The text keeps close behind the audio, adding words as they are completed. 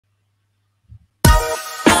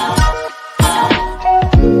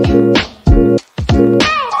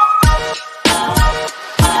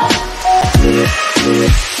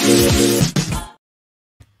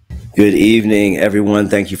Good evening, everyone.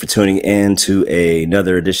 Thank you for tuning in to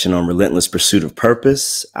another edition on Relentless Pursuit of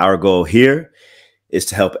Purpose. Our goal here is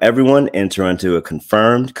to help everyone enter into a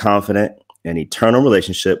confirmed, confident, and eternal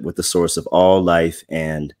relationship with the source of all life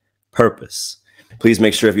and purpose. Please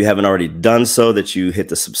make sure, if you haven't already done so, that you hit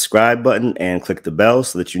the subscribe button and click the bell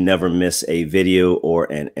so that you never miss a video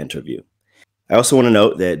or an interview. I also want to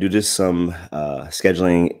note that due to some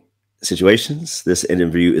scheduling situations, this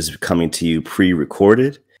interview is coming to you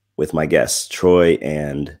pre-recorded with my guests, Troy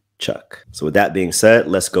and Chuck. So with that being said,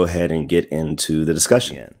 let's go ahead and get into the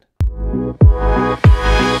discussion.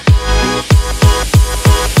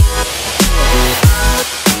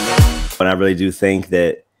 And I really do think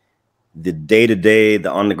that the day-to-day,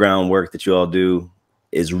 the on-the-ground work that you all do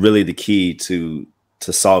is really the key to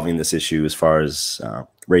solving this issue as far as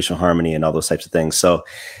racial harmony and all those types of things. So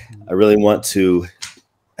I really want to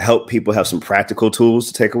help people have some practical tools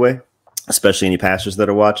to take away, especially any pastors that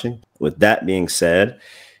are watching. With that being said,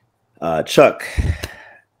 Chuck,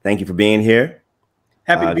 thank you for being here.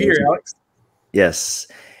 Happy to be here, Alex. Yes.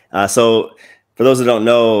 So for those that don't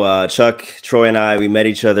know, Chuck, Troy, and I, we met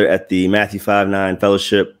each other at the Matthew 5-9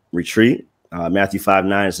 Fellowship Retreat. Matthew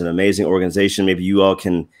 5-9 is an amazing organization. Maybe you all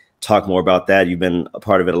can talk more about that. You've been a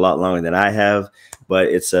part of it a lot longer than I have, but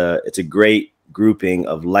it's a great grouping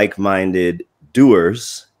of like-minded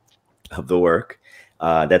doers of the work.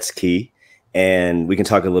 That's key. And we can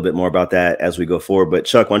talk a little bit more about that as we go forward. But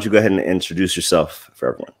Chuck, why don't you go ahead and introduce yourself for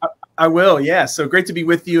everyone? I will. Yeah. So great to be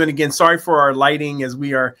with you. And again, sorry for our lighting as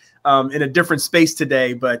we are in a different space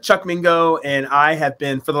today. But Chuck Mingo and I have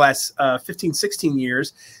been, for the last 15, 16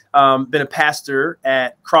 years, been a pastor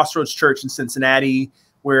at Crossroads Church in Cincinnati,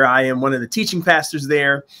 where I am one of the teaching pastors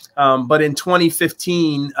there. But in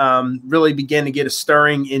 2015, really began to get a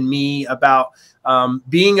stirring in me about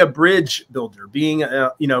being a bridge builder, being,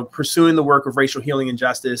 pursuing the work of racial healing and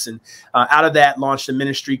justice. And out of that launched a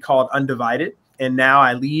ministry called Undivided. And now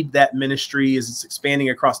I lead that ministry as it's expanding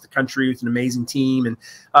across the country with an amazing team.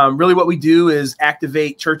 And really what we do is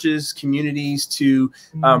activate churches, communities to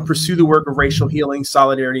pursue the work of racial healing,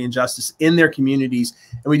 solidarity, and justice in their communities.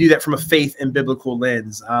 And we do that from a faith and biblical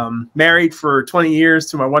lens. Married for 20 years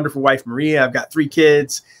to my wonderful wife, Maria. I've got 3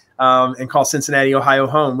 kids. And call Cincinnati, Ohio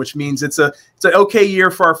home, which means it's an okay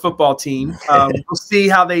year for our football team. We'll see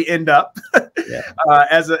how they end up. Yeah.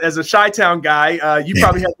 As a Chi-Town guy, you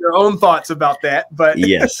probably have your own thoughts about that, but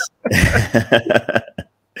yes,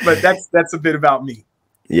 but that's a bit about me.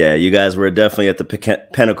 Yeah, you guys were definitely at the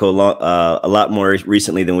pinnacle a lot more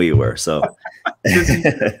recently than we were. So, all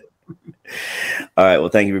right. Well,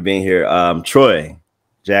 thank you for being here, Troy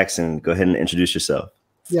Jackson. Go ahead and introduce yourself.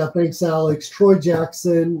 Yeah, thanks, Alex. Troy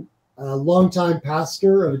Jackson, a longtime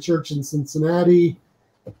pastor of a church in Cincinnati.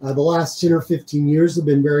 The last 10 or 15 years have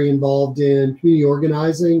been very involved in community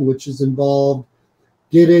organizing, which has involved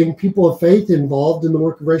getting people of faith involved in the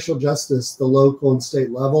work of racial justice, the local and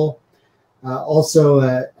state level. Also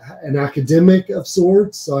an academic of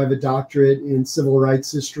sorts. So I have a doctorate in civil rights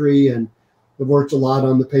history and have worked a lot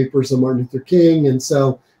on the papers of Martin Luther King. And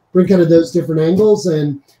so bring kind of those different angles.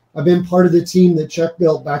 And I've been part of the team that Chuck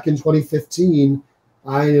built back in 2015.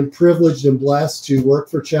 I am privileged and blessed to work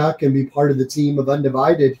for Chuck and be part of the team of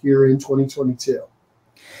Undivided here in 2022.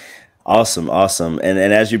 Awesome. Awesome. And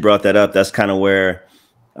as you brought that up, that's kind of where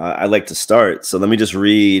I'd like to start. So let me just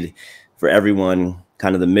read for everyone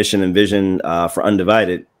kind of the mission and vision for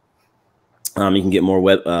Undivided. You can get more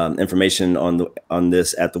web information on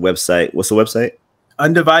this at the website. What's the website?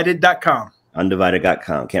 Undivided.com.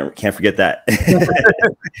 Undivided.com. Can't forget that.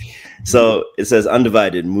 So it says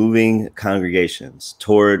Undivided, moving congregations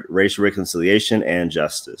toward racial reconciliation and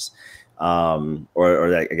justice.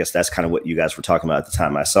 Or I guess that's kind of what you guys were talking about at the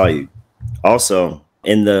time I saw you. Also,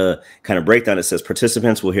 in the kind of breakdown, it says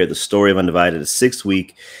participants will hear the story of Undivided, a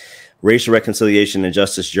 6-week racial reconciliation and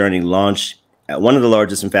justice journey launched at one of the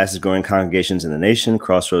largest and fastest growing congregations in the nation,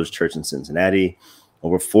 Crossroads Church in Cincinnati.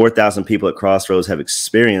 Over 4,000 people at Crossroads have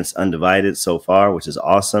experienced Undivided so far, which is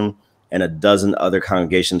awesome. And a dozen other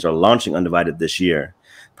congregations are launching Undivided this year.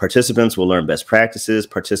 Participants will learn best practices,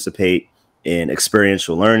 participate in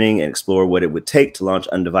experiential learning, and explore what it would take to launch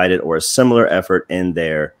Undivided or a similar effort in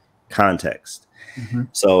their context. Mm-hmm.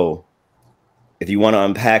 So if you want to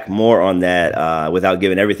unpack more on that without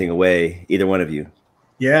giving everything away, either one of you.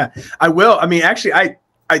 Yeah, I will. I mean, actually, I'd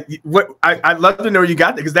love to know where you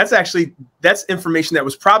got that, because that's information that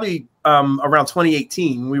was probably around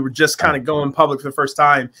 2018. We were just kind of going public for the first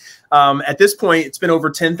time. At this point, it's been over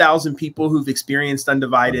 10,000 people who've experienced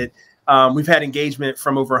Undivided. We've had engagement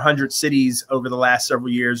from over 100 cities over the last several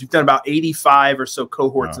years. We've done about 85 or so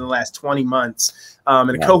cohorts in the last 20 months.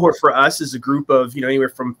 And a cohort for us is a group of, anywhere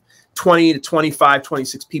from 20 to 25,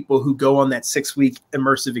 26 people who go on that 6-week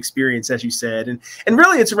immersive experience, as you said. And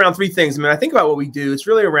really it's around 3 things. I mean, I think about what we do. It's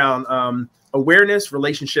really around awareness,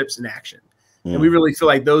 relationships, and action. And we really feel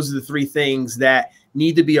like those are the 3 things that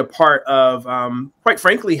need to be a part of, quite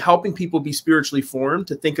frankly, helping people be spiritually formed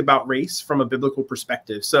to think about race from a biblical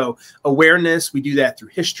perspective. So awareness, we do that through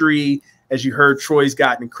history. As you heard, Troy's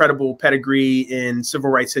got an incredible pedigree in civil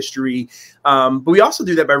rights history. But we also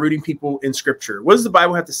do that by rooting people in scripture. What does the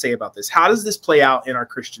Bible have to say about this? How does this play out in our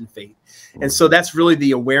Christian faith? And so that's really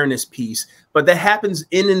the awareness piece. But that happens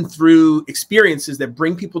in and through experiences that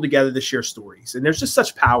bring people together to share stories. And there's just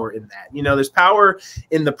such power in that. You know, there's power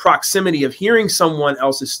in the proximity of hearing someone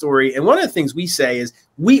else's story. And one of the things we say is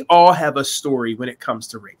we all have a story when it comes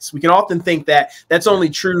to race. We can often think that that's only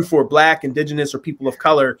true for Black, Indigenous, or people of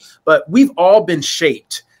color, but we've all been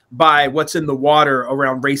shaped by what's in the water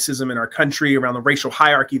around racism in our country, around the racial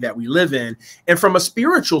hierarchy that we live in. And from a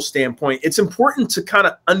spiritual standpoint, it's important to kind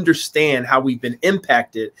of understand how we've been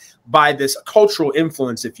impacted by this cultural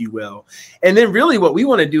influence, if you will. And then really what we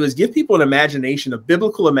want to do is give people an imagination, a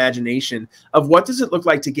biblical imagination of what does it look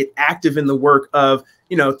like to get active in the work of,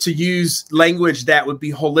 you know, to use language that would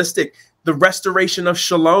be holistic, the restoration of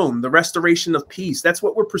shalom, the restoration of peace. That's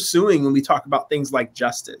what we're pursuing when we talk about things like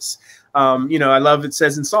justice. You know, I love it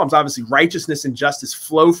says in Psalms, obviously, righteousness and justice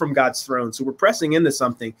flow from God's throne. So we're pressing into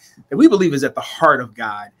something that we believe is at the heart of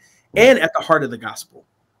God and at the heart of the gospel.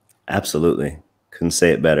 Absolutely. Couldn't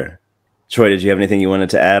say it better. Troy, did you have anything you wanted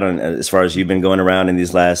to add on as far as you've been going around in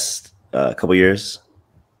these last couple years?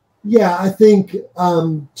 Yeah, I think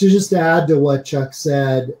to just add to what Chuck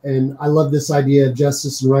said, and I love this idea of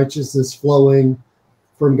justice and righteousness flowing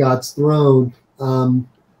from God's throne.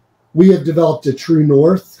 We have developed a true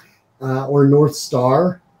north or North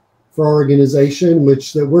Star for our organization,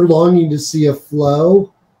 which that we're longing to see a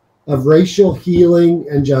flow of racial healing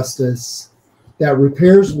and justice that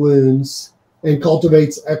repairs wounds and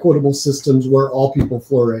cultivates equitable systems where all people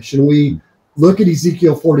flourish. And we look at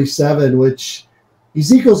Ezekiel 47, which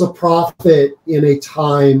Ezekiel's a prophet in a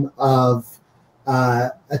time of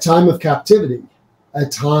captivity, a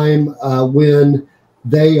time when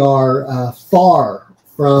they are far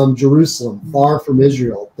from Jerusalem, far from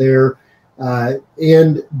Israel.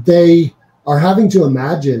 And they are having to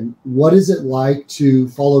imagine what is it like to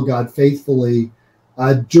follow God faithfully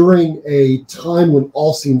during a time when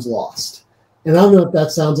all seems lost. And I don't know if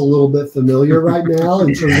that sounds a little bit familiar right now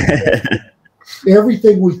in terms of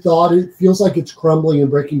everything we thought, it feels like it's crumbling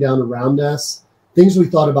and breaking down around us. Things we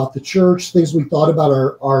thought about the church, things we thought about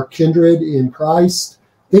our kindred in Christ,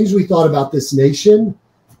 things we thought about this nation.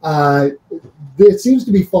 It seems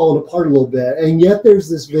to be falling apart a little bit. And yet there's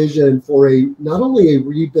this vision for not only a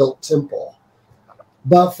rebuilt temple,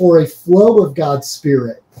 but for a flow of God's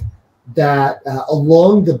Spirit that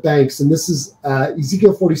along the banks, and this is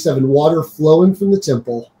Ezekiel 47, water flowing from the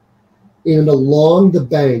temple, and along the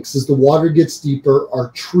banks, as the water gets deeper,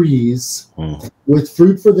 are trees with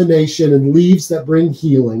fruit for the nation and leaves that bring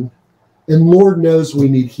healing. And Lord knows we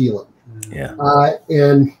need healing. Yeah.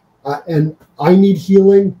 And I need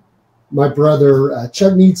healing. My brother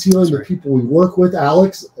Chuck needs healing. The people we work with,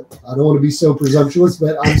 Alex, I don't want to be so presumptuous,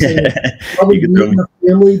 but I'm saying probably you and your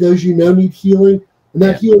family, those you know, need healing. And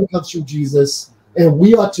that healing comes from Jesus. And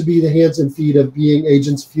we ought to be the hands and feet of being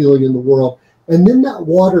agents of healing in the world. And then that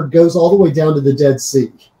water goes all the way down to the Dead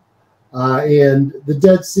Sea. And the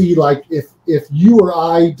Dead Sea, like if you or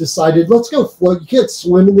I decided, let's go float, you can't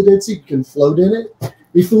swim in the Dead Sea, you can float in it.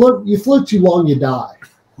 If you float too long, you die.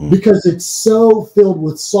 Because it's so filled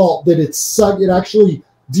with salt that it actually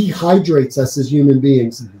dehydrates us as human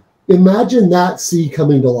beings. Imagine that sea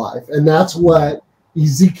coming to life. And that's what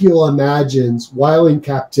Ezekiel imagines while in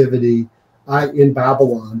captivity in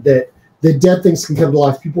Babylon, that the dead things can come to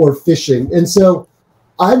life. People are fishing. And so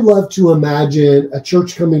I love to imagine a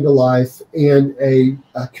church coming to life and a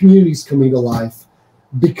communities coming to life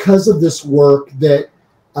because of this work that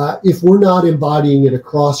if we're not embodying it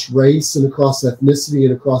across race and across ethnicity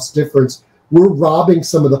and across difference, we're robbing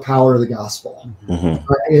some of the power of the gospel.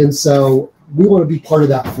 And so we want to be part of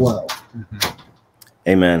that flow.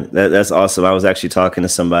 Amen. That's awesome. I was actually talking to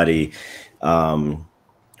somebody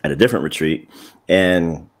at a different retreat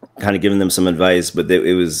and kind of giving them some advice, but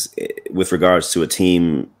it was with regards to a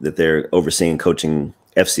team that they're overseeing, coaching,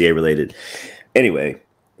 FCA related. Anyway,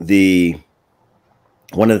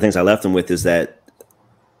 one of the things I left them with is that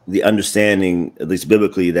the understanding, at least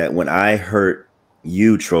biblically, that when I hurt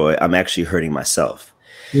you, Troy, I'm actually hurting myself.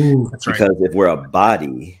 That's right. Because if we're a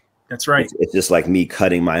body, that's right. It's just like me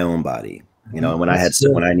cutting my own body. You know, when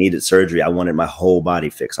I needed surgery, I wanted my whole body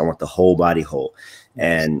fixed. I want the whole body whole.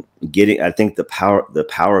 And I think the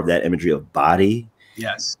power of that imagery of body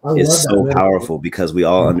is so powerful, because we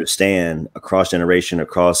all understand across generation,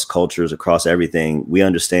 across cultures, across everything. We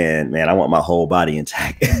understand, man, I want my whole body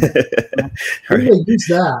intact. Use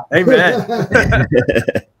that. Amen.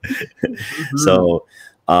 So,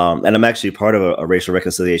 and I'm actually part of a racial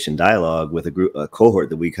reconciliation dialogue with a cohort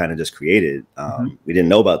that we kind of just created. We didn't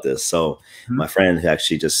know about this. So my friend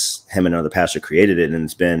actually him and another pastor created it, and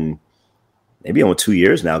it's been maybe almost 2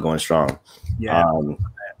 years now going strong.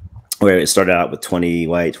 Where it started out with 20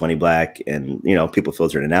 white, 20 black, and, you know, people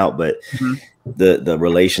filtering it out. But the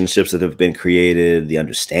relationships that have been created, the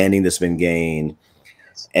understanding that's been gained,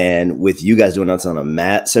 and with you guys doing that on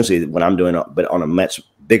essentially what I'm doing, but on a much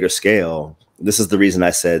bigger scale. This is the reason I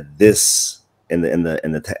said this in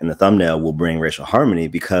the thumbnail will bring racial harmony,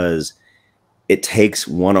 because it takes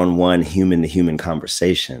one-on-one human to human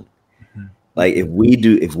conversation. Like if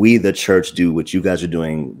we the church do what you guys are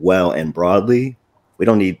doing well and broadly, we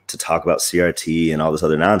don't need to talk about CRT and all this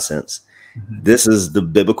other nonsense. This is the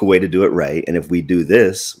biblical way to do it right. And if we do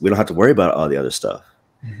this, we don't have to worry about all the other stuff.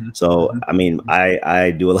 So, I mean, I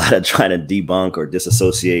do a lot of trying to debunk or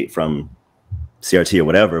disassociate from CRT or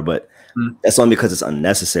whatever, but that's only because it's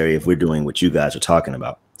unnecessary if we're doing what you guys are talking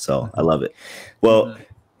about. So I love it. Well,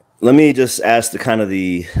 let me just ask the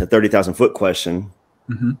 30,000 foot question.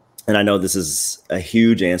 And I know this is a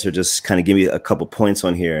huge answer. Just kind of give me a couple points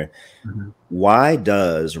on here. Why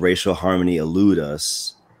does racial harmony elude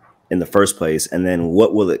us in the first place? And then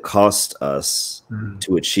what will it cost us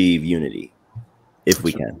to achieve unity, if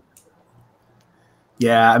we can?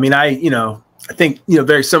 Yeah, I mean, I think,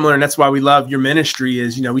 very similar. And that's why we love your ministry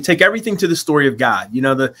is, we take everything to the story of God.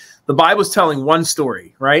 The Bible's telling one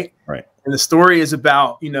story, right? Right. And the story is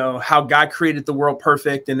about, how God created the world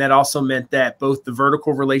perfect. And that also meant that both the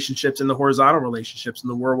vertical relationships and the horizontal relationships in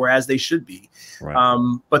the world were as they should be.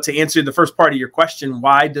 Right. But to answer the first part of your question,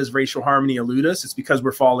 why does racial harmony elude us? It's because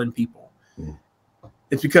we're fallen people.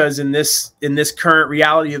 It's because in this current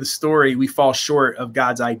reality of the story, we fall short of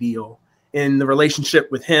God's ideal in the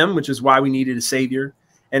relationship with him, which is why we needed a savior.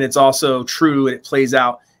 And it's also true, and it plays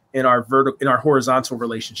out in our horizontal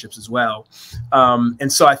relationships as well.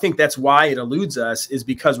 And so I think that's why it eludes us, is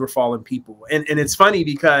because we're fallen people. And it's funny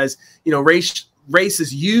because, race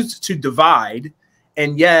is used to divide,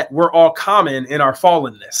 and yet we're all common in our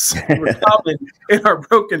fallenness. We're common in our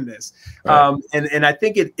brokenness. Right. And I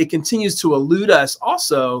think it continues to elude us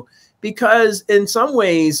also because in some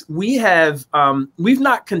ways we've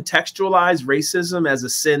not contextualized racism as a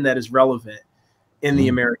sin that is relevant in the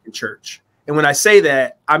American church. And when I say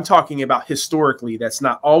that, I'm talking about historically, that's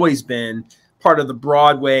not always been part of the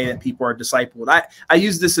broad way that people are discipled. I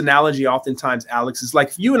use this analogy oftentimes, Alex, is like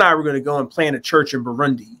if you and I were going to go and plant a church in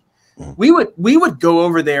Burundi, we would go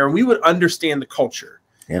over there and we would understand the culture.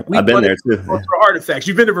 Yeah, I've been there too. Artifacts.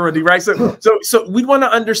 You've been to Burundi, right? So we'd want to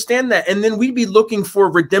understand that. And then we'd be looking for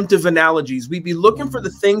redemptive analogies. We'd be looking for the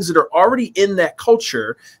things that are already in that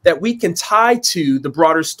culture that we can tie to the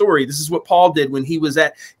broader story. This is what Paul did when he was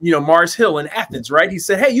at, Mars Hill in Athens, right? He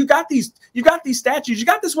said, hey, you got these statues. You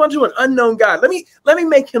got this one to an unknown God. Let me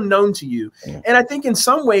make him known to you. Yeah. And I think in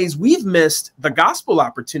some ways we've missed the gospel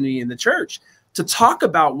opportunity in the church to talk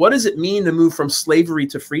about what does it mean to move from slavery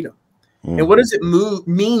to freedom? And what does it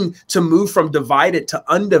mean to move from divided to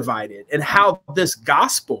undivided, and how this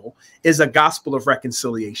gospel is a gospel of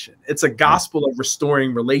reconciliation. It's a gospel of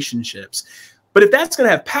restoring relationships. But if that's going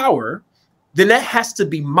to have power, then that has to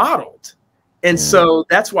be modeled. And so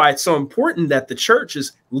that's why it's so important that the church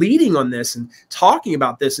is leading on this and talking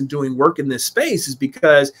about this and doing work in this space, is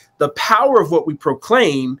because the power of what we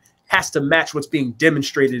proclaim has to match what's being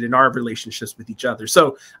demonstrated in our relationships with each other.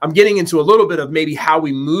 So I'm getting into a little bit of maybe how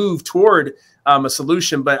we move toward a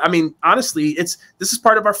solution, but I mean, honestly, this is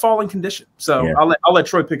part of our fallen condition. So yeah. I'll let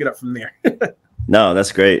Troy pick it up from there. No,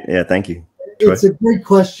 that's great. Yeah, thank you, Troy. It's a great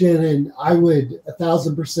question, and I would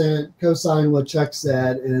 1,000% co-sign what Chuck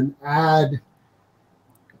said and add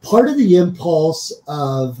part of the impulse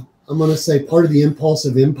of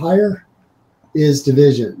empire is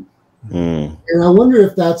division. And I wonder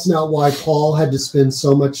if that's not why Paul had to spend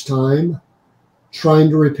so much time trying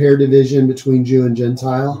to repair division between Jew and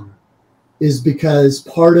Gentile, is because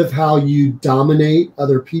part of how you dominate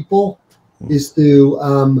other people is through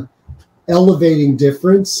elevating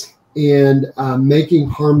difference and making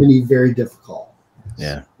harmony very difficult.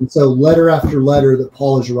 Yeah. And so letter after letter that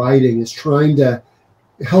Paul is writing is trying to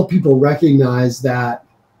help people recognize that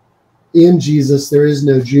in Jesus, there is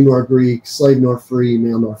no Jew nor Greek, slave nor free,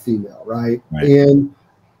 male nor female, right? And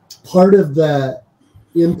part of the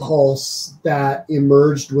impulse that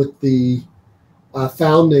emerged with the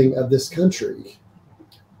founding of this country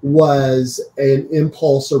was an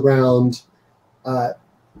impulse around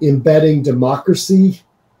embedding democracy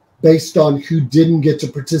based on who didn't get to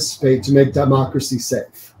participate to make democracy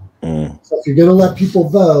safe. So if you're going to let people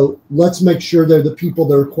vote, let's make sure they're the people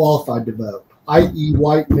that are qualified to vote, i.e.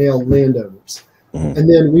 white male landowners. And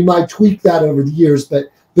then we might tweak that over the years, but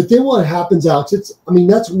then what happens, Alex,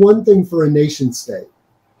 that's one thing for a nation state.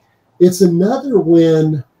 It's another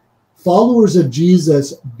when followers of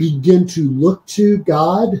Jesus begin to look to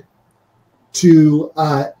God to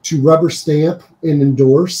rubber stamp and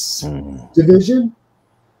endorse division,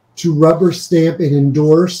 to rubber stamp and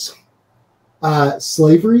endorse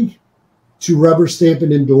slavery, to rubber stamp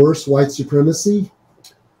and endorse white supremacy.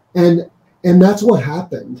 And that's what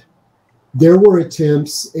happened. There were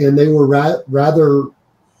attempts, and they were rather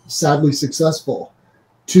sadly successful,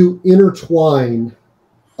 to intertwine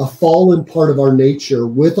a fallen part of our nature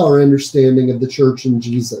with our understanding of the church and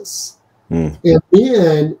Jesus. And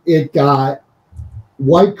then it got,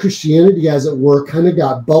 white Christianity, as it were, kind of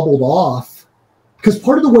got bubbled off. Because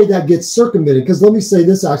part of the way that gets circumvented, because let me say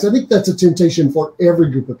this, Alex, I think that's a temptation for every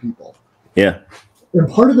group of people. Yeah. And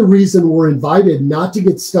part of the reason we're invited not to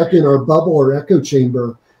get stuck in our bubble or echo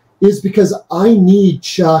chamber is because I need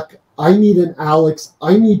Chuck, I need an Alex,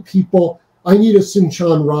 I need people, I need a Sun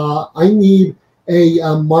Chan Ra, I need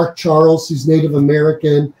a Mark Charles who's Native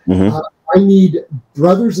American. I need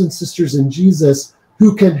brothers and sisters in Jesus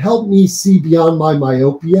who can help me see beyond my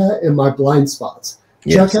myopia and my blind spots.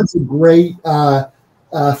 Yes. Chuck has a great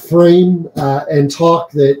frame and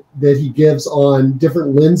talk that he gives on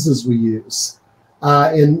different lenses we use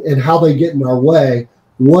and how they get in our way.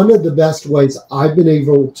 One of the best ways I've been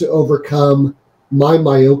able to overcome my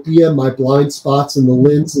myopia, my blind spots, and the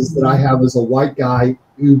lenses that I have as a white guy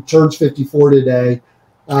who turns 54 today.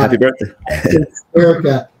 Happy birthday.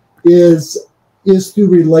 America is through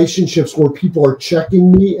relationships where people are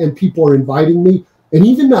checking me and people are inviting me, and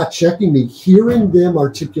even not checking me, hearing them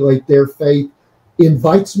articulate their faith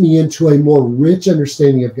invites me into a more rich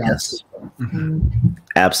understanding of God's system.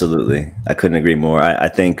 Absolutely. I couldn't agree more. I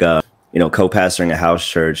think, co-pastoring a house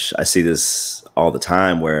church, I see this all the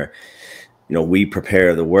time where, we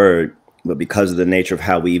prepare the word, but because of the nature of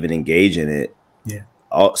how we even engage in it,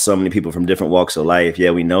 so many people from different walks of life,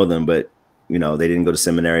 we know them, but they didn't go to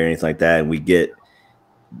seminary or anything like that. And we get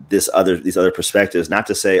these other perspectives, not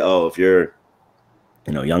to say, oh, if you're,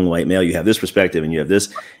 young white male, you have this perspective and you have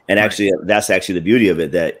this. And actually, that's actually the beauty of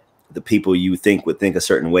it, that the people you think would think a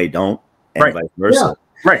certain way don't, and vice versa.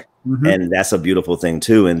 Right. And that's a beautiful thing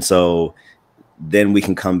too. And so then we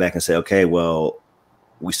can come back and say, okay, well,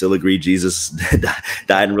 we still agree Jesus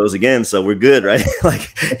died and rose again, so we're good, right? I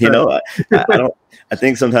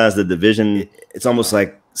think sometimes the division, it's almost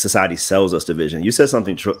like society sells us division. You said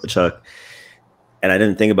something, Chuck, and I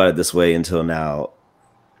didn't think about it this way until now,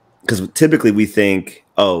 because typically we think,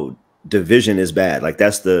 oh, division is bad. Like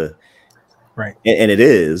that's the right, and it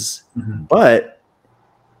is, but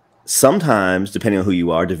sometimes, depending on who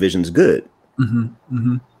you are, division's good.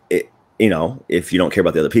 If you don't care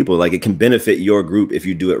about the other people, like it can benefit your group if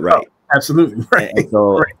you do it right. Oh, absolutely. Right. And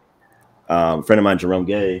so, a friend of mine, Jerome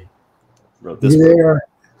Gay, wrote this book.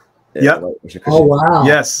 Yep. Oh, wow.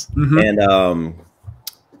 Yes. And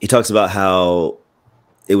he talks about how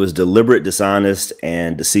it was deliberate, dishonest,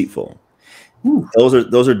 and deceitful.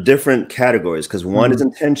 Those are different categories, because one is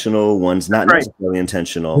intentional, one's not necessarily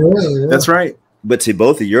intentional. That's right. But to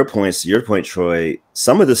both of your points, to your point, Troy,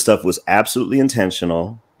 some of this stuff was absolutely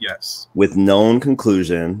intentional. Yes. With known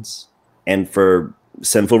conclusions and for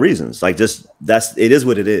sinful reasons. Like it is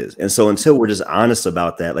what it is. And so until we're just honest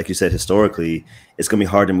about that, like you said, historically, it's going to be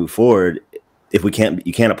hard to move forward if you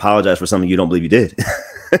can't apologize for something you don't believe you did.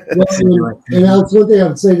 And Alex, one thing I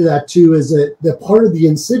would say to that too is that part of the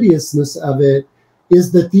insidiousness of it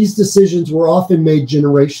is that these decisions were often made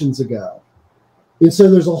generations ago. And so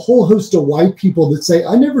there's a whole host of white people that say,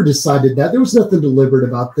 I never decided that. There was nothing deliberate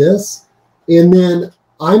about this. And then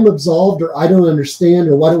I'm absolved, or I don't understand,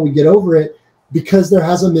 or why don't we get over it? Because there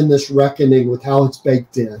hasn't been this reckoning with how it's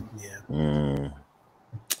baked in.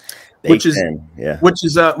 Which is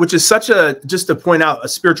such just to point out a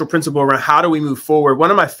spiritual principle around how do we move forward.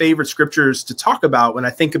 One of my favorite scriptures to talk about when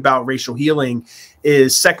I think about racial healing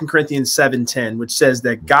is 2 Corinthians 7:10, which says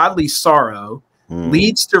that godly sorrow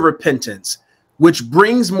leads to repentance, which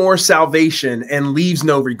brings more salvation and leaves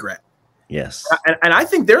no regret. Yes. And I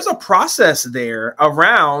think there's a process there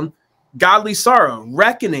around godly sorrow,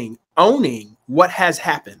 reckoning, owning what has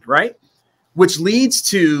happened, right? Which leads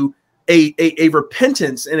to a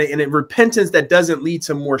repentance, and a repentance that doesn't lead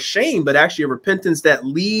to more shame, but actually a repentance that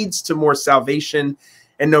leads to more salvation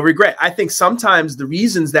and no regret. I think sometimes the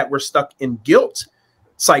reasons that we're stuck in guilt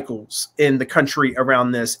cycles in the country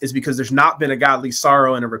around this is because there's not been a godly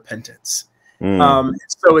sorrow and a repentance.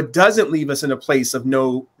 So it doesn't leave us in a place of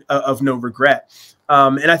no regret.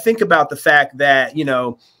 And I think about the fact that, you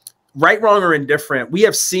know, right, wrong, or indifferent, we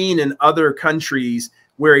have seen in other countries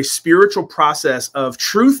where a spiritual process of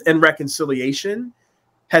truth and reconciliation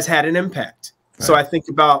has had an impact. Right. So I think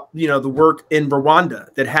about, you know, the work in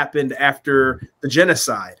Rwanda that happened after the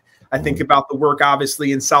genocide. I think about the work,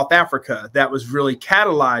 obviously, in South Africa that was really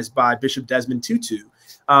catalyzed by Bishop Desmond Tutu.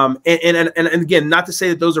 And again, not to say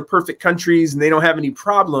that those are perfect countries and they don't have any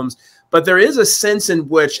problems, but there is a sense in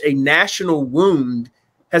which a national wound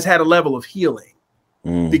has had a level of healing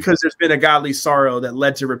because there's been a godly sorrow that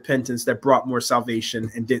led to repentance that brought more salvation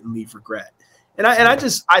and didn't leave regret. And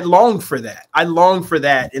I long for that. I long for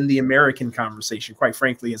that in the American conversation, quite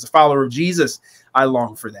frankly. As a follower of Jesus, I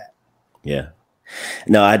long for that. Yeah.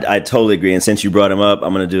 No, I totally agree. And since you brought him up,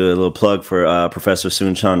 I'm going to do a little plug for Professor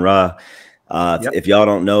Soon-Chan Rah. If y'all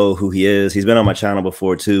don't know who he is, he's been on my channel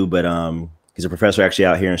before too, but he's a professor actually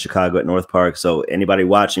out here in Chicago at North Park. So anybody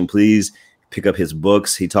watching, please pick up his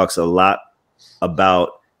books. He talks a lot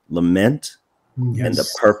about lament and the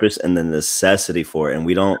purpose and the necessity for it. And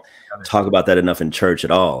we don't talk about that enough in church at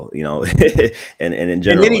all, you know, and in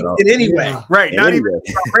general. In any way, right? Not even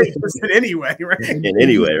in any way, right? In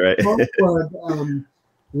any way, right?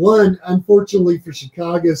 One, unfortunately for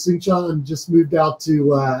Chicago, Soon-Chan just moved out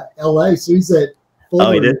to LA, so he's at Fuller.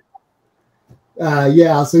 Oh, he did?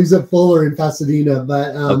 Yeah, so he's at Fuller in Pasadena.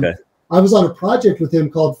 But okay. I was on a project with him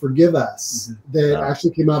called Forgive Us that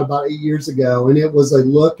actually came out about 8 years ago, and it was a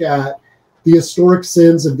look at the historic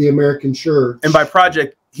sins of the American church. And by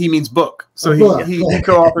project, he means book. So he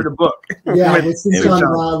co-authored a book. Yeah, with Soon-Chan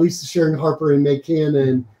Rah, Lisa Sharon Harper, and May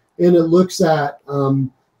Cannon, and it looks at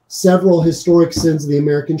several historic sins of the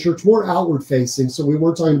American church, more outward facing. So we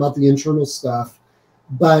weren't talking about the internal stuff,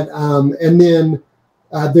 but and then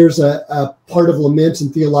there's a part of lament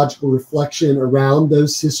and theological reflection around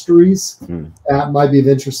those histories that might be of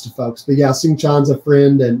interest to folks. But yeah, Soon-Chan's a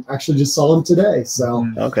friend and actually just saw him today.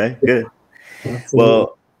 So okay, good.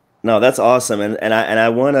 Well, no, that's awesome. And I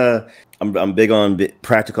want to, I'm big on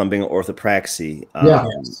practical on being orthopraxy,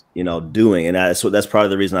 you know, doing. And so that's part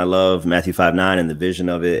of the reason I love Matthew 5:9 and the vision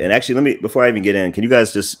of it. And actually, before I even get in, can you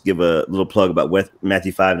guys just give a little plug about what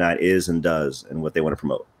Matthew 5:9 is and does and what they want to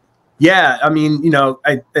promote? Yeah, I mean, you know,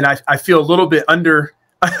 I feel a little bit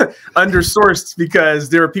undersourced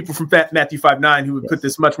because there are people from Matthew 5:9 who would put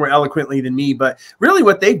this much more eloquently than me. But really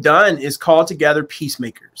what they've done is call together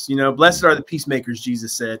peacemakers. You know, blessed are the peacemakers,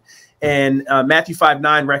 Jesus said. And Matthew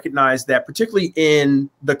 5:9 recognized that particularly in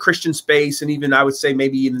the Christian space, and even I would say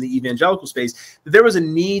maybe even the evangelical space, that there was a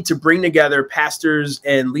need to bring together pastors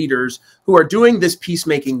and leaders who are doing this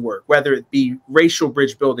peacemaking work, whether it be racial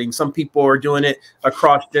bridge building. Some people are doing it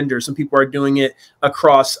across gender. Some people are doing it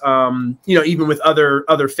across, you know, even with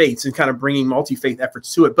other faiths and kind of bringing multi-faith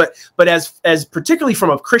efforts to it. But as particularly from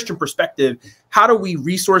a Christian perspective, how do we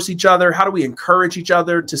resource each other? How do we encourage each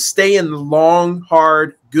other to stay in the long,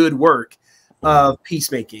 hard, good work of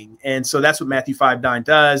peacemaking? And so that's what Matthew 5:9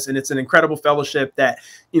 does. And it's an incredible fellowship that,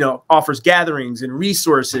 you know, offers gatherings and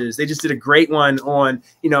resources. They just did a great one on,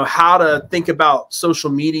 you know, how to think about social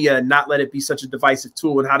media and not let it be such a divisive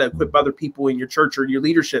tool, and how to equip other people in your church or your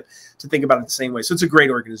leadership to think about it the same way. So it's a great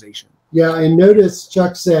organization. Yeah. And notice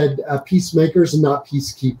Chuck said peacemakers and not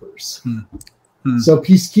peacekeepers. So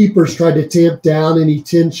peacekeepers try to tamp down any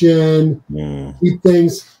tension, keep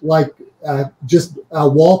things like just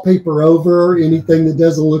wallpaper over anything that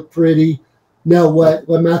doesn't look pretty. No, what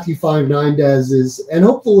Matthew 5:9 does is, and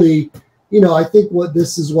hopefully, you know, I think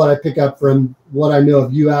this is what I pick up from what I know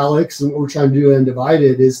of you, Alex, and what we're trying to do in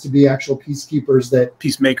Undivided is to be actual peacekeepers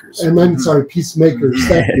peacemakers. And I'm sorry, peacemakers.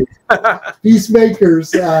 Peacemakers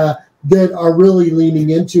that are really leaning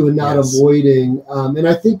into and not avoiding. And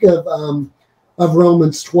I think of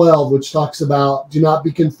Romans 12, which talks about do not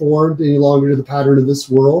be conformed any longer to the pattern of this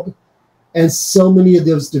world. And so many of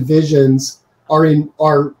those divisions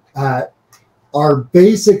are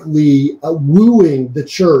basically wooing the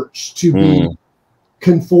church to be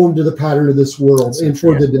conformed to the pattern of this world. And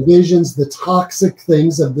for the divisions, the toxic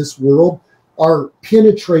things of this world are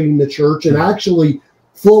penetrating the church and actually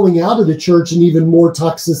flowing out of the church in even more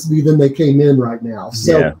toxicity than they came in right now.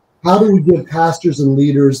 So how do we give pastors and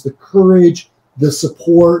leaders the courage, the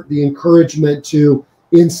support, the encouragement to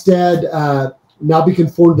instead not be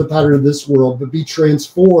conformed to the pattern of this world, but be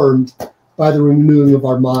transformed by the renewing of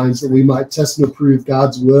our minds, that we might test and approve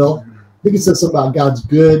God's will. I think it says something about God's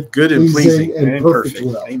good and pleasing, and perfect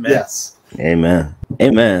will. Amen. Yes. Amen.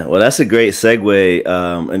 Amen. Well, that's a great segue.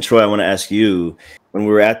 And Troy, I want to ask you, when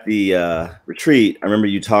we were at the retreat, I remember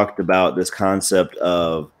you talked about this concept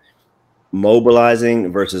of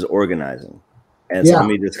mobilizing versus organizing. And so let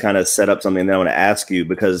me just kind of set up something that I want to ask you,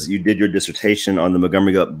 because you did your dissertation on the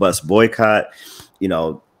Montgomery bus boycott, you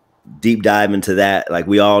know, deep dive into that. Like,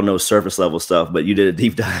 we all know surface level stuff, but you did a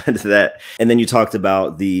deep dive into that. And then you talked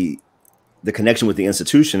about the connection with the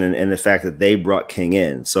institution and the fact that they brought King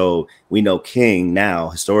in. So we know King now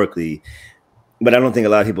historically, but I don't think a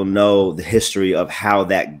lot of people know the history of how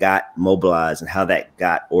that got mobilized and how that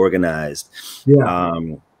got organized. Yeah.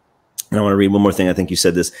 And I want to read one more thing. I think you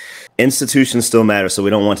said this: institutions still matter, so we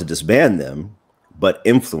don't want to disband them, but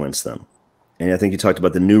influence them. And I think you talked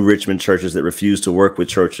about the New Richmond churches that refused to work with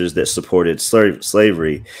churches that supported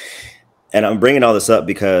slavery. And I'm bringing all this up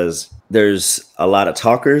because there's a lot of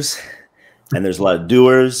talkers and there's a lot of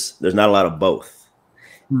doers. There's not a lot of both.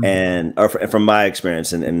 And from my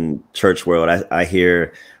experience in church world,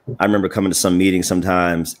 I remember coming to some meetings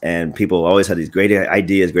sometimes, and people always had these great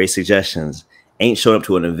ideas, great suggestions. Ain't showed up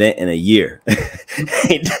to an event in a year.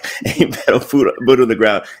 ain't put a boot on the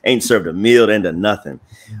ground. Ain't served a meal. Ain't done nothing.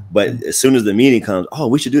 But as soon as the meeting comes, oh,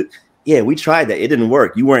 we should do it. Yeah, we tried that. It didn't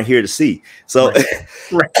work. You weren't here to see. So,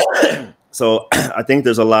 so I think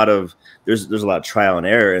there's a lot of trial and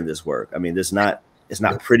error in this work. I mean, it's not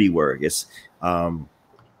pretty work. It's some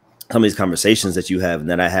of these conversations that you have and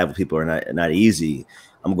that I have with people are not easy.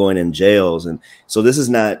 I'm going in jails, and so this is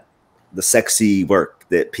not the sexy work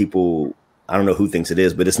that people. I don't know who thinks it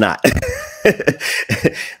is, but it's not.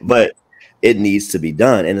 But it needs to be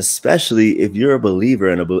done. And especially if you're a believer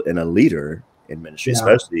and a leader in ministry,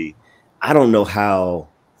 especially, I don't know how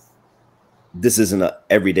this isn't an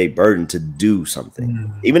everyday burden to do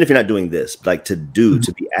something. Even if you're not doing this, like to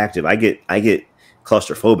be active. I get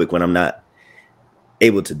claustrophobic when I'm not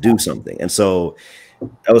able to do something. And so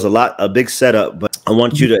that was a big setup, but I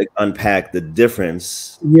want you to unpack the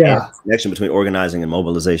difference, connection between organizing and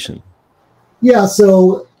mobilization. Yeah,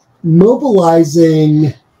 so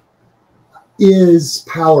mobilizing is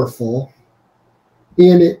powerful,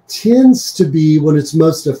 and it tends to be, when it's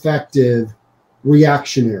most effective,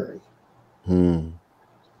 reactionary.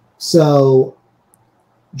 So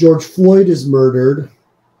George Floyd is murdered,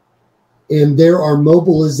 and there are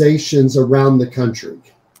mobilizations around the country.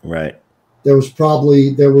 Right. There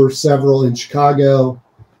were several in Chicago,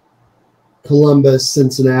 Columbus,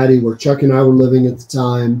 Cincinnati, where Chuck and I were living at the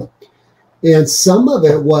time. And some of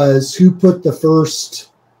it was who put the first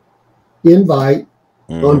invite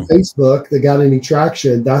on Facebook that got any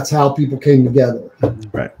traction. That's how people came together.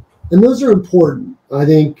 Right. And those are important, I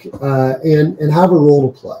think, and have a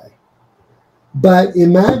role to play. But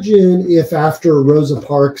imagine if after Rosa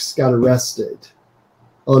Parks got arrested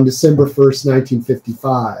on December 1st,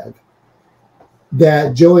 1955,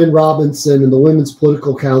 that Joanne Robinson and the Women's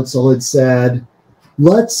Political Council had said,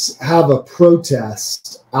 let's have a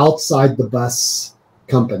protest outside the bus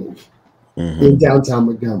company in downtown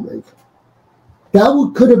Montgomery.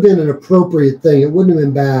 That could have been an appropriate thing. It wouldn't have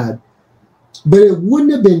been bad. But it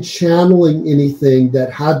wouldn't have been channeling anything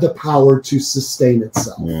that had the power to sustain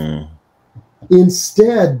itself.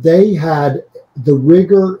 Instead, they had the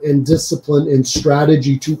rigor and discipline and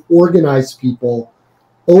strategy to organize people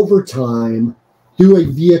over time through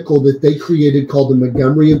a vehicle that they created called the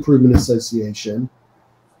Montgomery Improvement Association.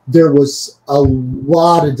 There was a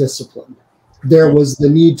lot of discipline. There was the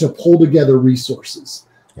need to pull together resources.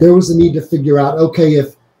 There was a need to figure out, okay,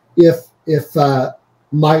 if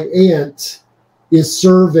my aunt is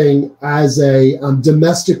serving as a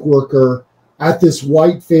domestic worker at this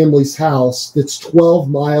white family's house that's 12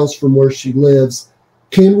 miles from where she lives,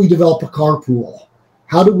 can we develop a carpool?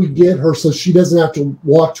 How do we get her so she doesn't have to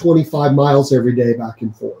walk 25 miles every day back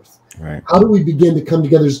and forth? Right. How do we begin to come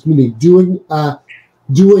together as a community?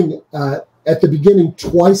 Doing at the beginning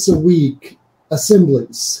twice a week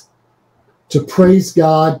assemblies to praise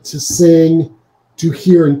God, to sing, to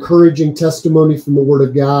hear encouraging testimony from the Word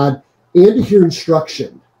of God, and to hear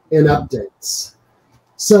instruction and updates.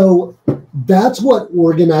 So that's what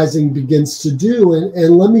organizing begins to do.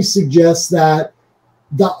 And let me suggest that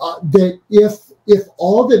that if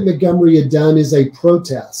all that Montgomery had done is a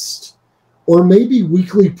protest, or maybe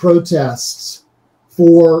weekly protests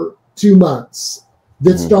for 2 months,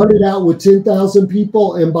 that started out with 10,000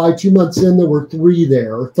 people, and by 2 months in, there were 3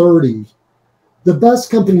 there, or 30. The bus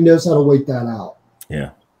company knows how to wait that out. Yeah.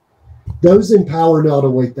 Those in power know how to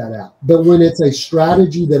wait that out. But when it's a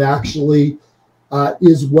strategy that actually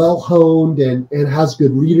is well honed and has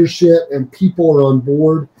good leadership and people are on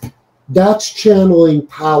board, that's channeling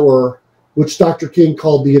power, which Dr. King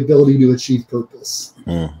called the ability to achieve purpose.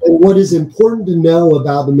 And what is important to know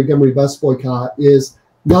about the Montgomery bus boycott is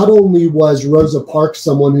not only was Rosa Parks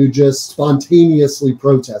someone who just spontaneously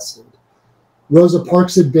protested, Rosa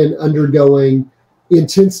Parks had been undergoing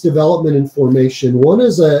intense development and formation. One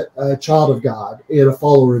is a child of God and a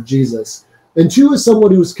follower of Jesus, and two is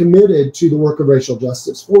someone who was committed to the work of racial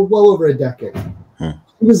justice for well over a decade. It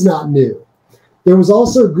was not new. There was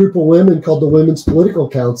also a group of women called the Women's Political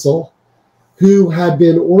Council who had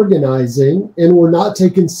been organizing and were not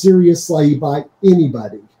taken seriously by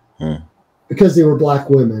anybody because they were Black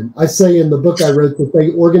women. I say in the book I wrote that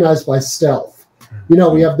they organized by stealth. You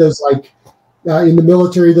know, we have those like in the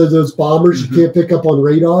military, those bombers you can't pick up on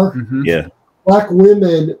radar. Yeah. Black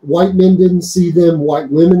women, white men didn't see them.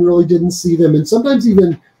 White women really didn't see them. And sometimes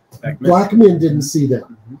even Black men didn't see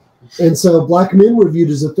them. And so Black men were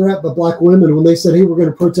viewed as a threat, but Black women, when they said, hey, we're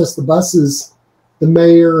going to protest the buses, the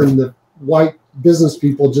mayor and the white business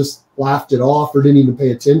people just laughed it off or didn't even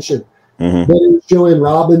pay attention. But it was Joanne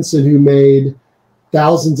Robinson who made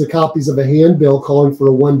thousands of copies of a handbill calling for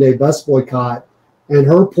a one-day bus boycott. And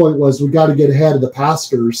her point was, we got to get ahead of the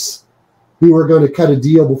pastors who are going to cut a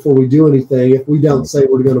deal before we do anything if we don't say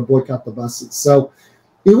we're going to boycott the buses. So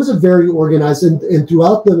it was a very organized, and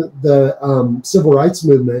throughout the civil rights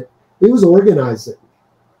movement, it was organizing.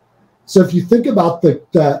 So if you think about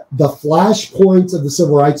the flash points of the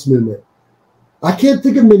civil rights movement, I can't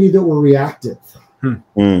think of many that were reactive.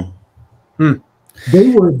 They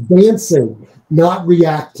were advancing, not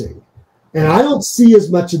reacting. And I don't see as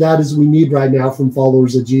much of that as we need right now from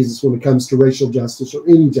followers of Jesus when it comes to racial justice or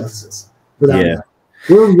any justice for that matter.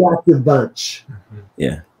 We're a reactive bunch.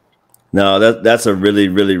 Yeah. No, that's a really,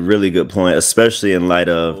 really, really good point, especially in light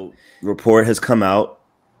of report has come out,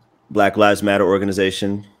 Black Lives Matter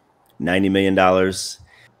organization, $90 million.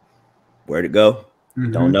 Where'd it go?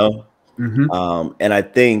 Don't know. And I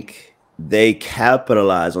think they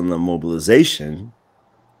capitalize on the mobilization,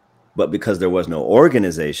 but because there was no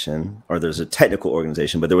organization, or there's a technical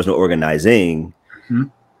organization, but there was no organizing,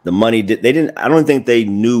 the money I don't think they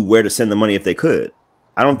knew where to send the money if they could.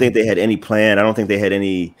 I don't think they had any plan. I don't think they had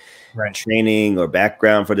any training or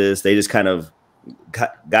background for this. They just kind of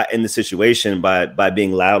got in the situation by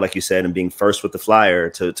being loud, like you said, and being first with the flyer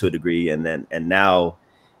to a degree. And now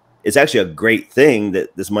it's actually a great thing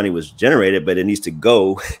that this money was generated, but it needs to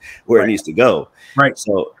go where it needs to go. Right.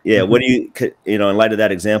 So, yeah, what do you in light of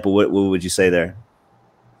that example, what would you say there?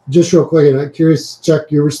 Just real quick, and I'm curious,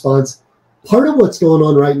 Chuck, your response. Part of what's going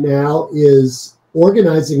on right now is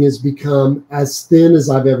organizing has become as thin as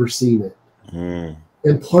I've ever seen it.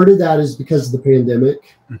 And part of that is because of the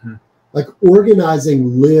pandemic. Like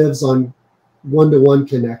organizing lives on one-to-one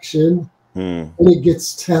connection, and it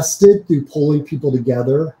gets tested through pulling people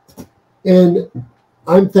together. And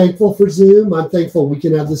I'm thankful for Zoom. I'm thankful we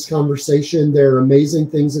can have this conversation. There are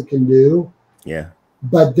amazing things it can do. Yeah.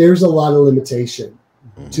 But there's a lot of limitation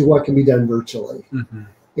to what can be done virtually.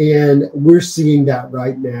 And we're seeing that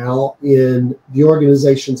right now in the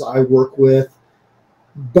organizations I work with,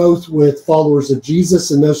 both with followers of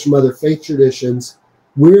Jesus and those from other faith traditions.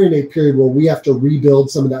 We're in a period where we have to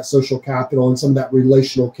rebuild some of that social capital and some of that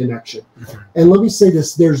relational connection. And let me say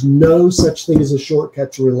this, there's no such thing as a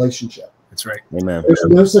shortcut to relationship. That's right. Amen. There's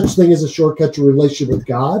no such thing as a shortcut to a relationship with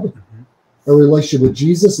God, a relationship with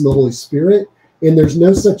Jesus and the Holy Spirit. And there's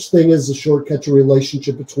no such thing as a shortcut to a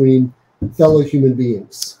relationship between fellow human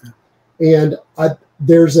beings. And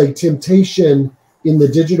there's a temptation in the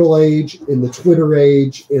digital age, in the Twitter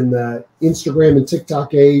age, in the Instagram and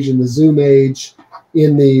TikTok age, in the Zoom age,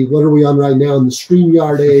 in the, what are we on right now, in the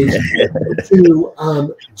StreamYard age,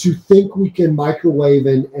 to think we can microwave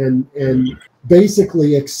and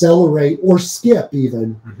basically accelerate or skip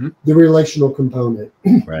even the relational component.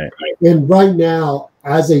 Right. And right now,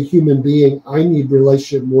 as a human being, I need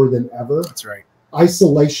relationship more than ever. That's right.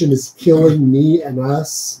 Isolation is killing me and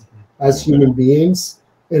us as human beings.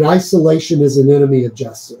 And isolation is an enemy of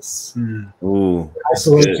justice.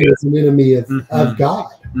 Isolation is an enemy of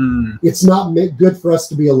God. It's not good for us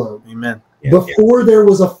to be alone. Amen. Before there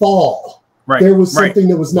was a fall, there was something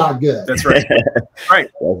that was not good. That's right.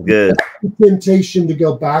 That's good. The temptation to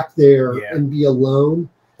go back there and be alone.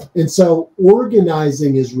 And so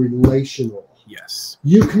organizing is relational. Yes.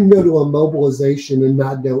 You can go to a mobilization and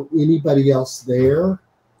not know anybody else there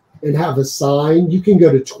and have a sign. You can go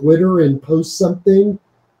to Twitter and post something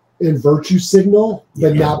and virtue signal,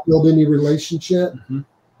 but not build any relationship.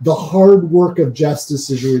 The hard work of justice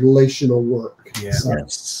is relational work. Yeah. So,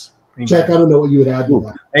 Jack, I don't know what you would add to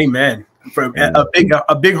that. Amen. From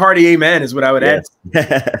a big hearty amen is what I would add.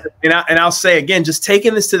 And I'll say again, just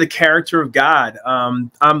taking this to the character of God.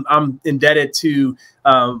 I'm indebted to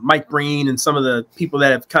Mike Breen and some of the people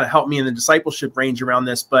that have kind of helped me in the discipleship range around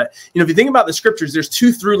this. But if you think about the scriptures, there's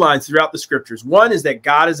two through lines throughout the scriptures. One is that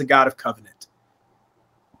God is a God of covenant.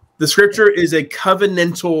 The scripture is a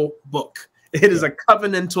covenantal book. It is a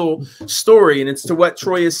covenantal story, and it's to what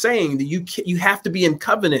Troy is saying, that you have to be in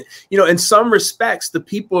covenant. In some respects, the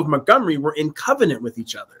people of Montgomery were in covenant with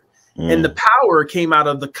each other, and the power came out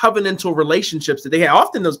of the covenantal relationships that they had.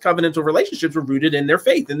 Often those covenantal relationships were rooted in their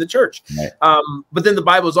faith in the church. But then the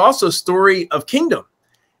Bible is also a story of kingdom.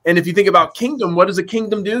 And if you think about kingdom, what does a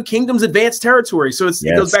kingdom do? Kingdom's advanced territory. So it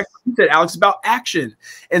goes back to what you said, Alex, about action.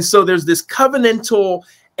 And so there's this covenantal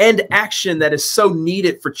and action that is so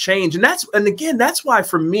needed for change. And again, that's why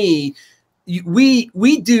for me, we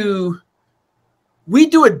do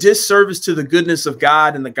a disservice to the goodness of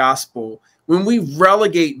God and the gospel when we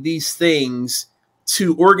relegate these things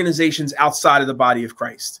to organizations outside of the body of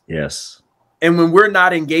Christ. Yes. And when we're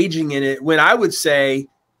not engaging in it, when I would say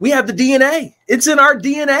we have the DNA, it's in our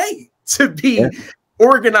DNA to be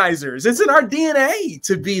organizers. It's in our DNA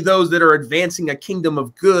to be those that are advancing a kingdom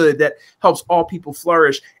of good that helps all people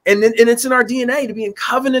flourish. And it's in our DNA to be in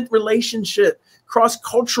covenant relationship,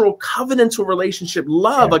 cross-cultural covenantal relationship,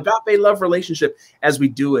 love, agape love relationship as we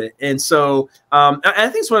do it. And so I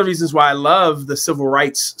think it's one of the reasons why I love the civil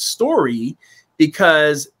rights story,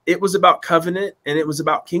 because it was about covenant and it was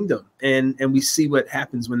about kingdom. And we see what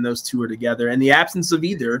happens when those two are together. And the absence of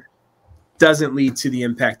either doesn't lead to the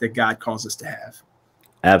impact that God calls us to have.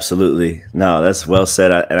 Absolutely. No, that's well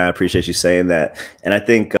said. And I appreciate you saying that. And I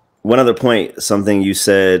think one other point, something you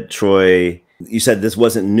said, Troy, you said this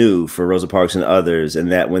wasn't new for Rosa Parks and others.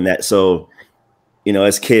 And that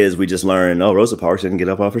as kids, we just learn, oh, Rosa Parks didn't get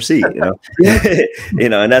up off her seat, and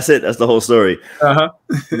that's it. That's the whole story.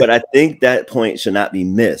 But I think that point should not be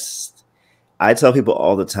missed. I tell people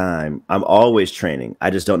all the time, I'm always training.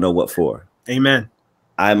 I just don't know what for. Amen.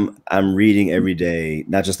 I'm reading every day,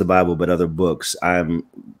 not just the Bible, but other books. I'm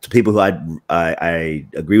to people who I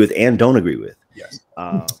agree with and don't agree with. Yes.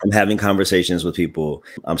 I'm having conversations with people.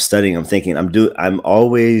 I'm studying. I'm thinking. I'm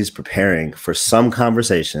always preparing for some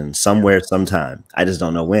conversation somewhere, sometime. I just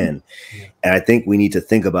don't know when. And I think we need to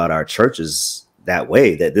think about our churches that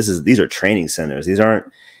way. That these are training centers. These aren't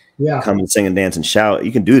come and sing and dance and shout.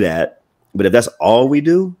 You can do that, but if that's all we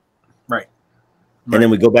do, and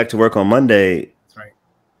then we go back to work on Monday.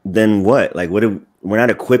 Then what? Like, we're not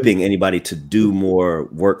equipping anybody to do more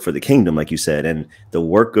work for the kingdom, like you said. And the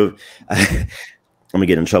work of, I'm gonna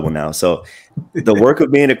get in trouble now. So the work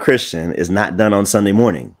of being a Christian is not done on Sunday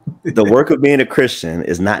morning. The work of being a Christian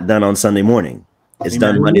is not done on Sunday morning. It's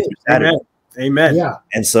done Monday through Saturday. Amen. Yeah.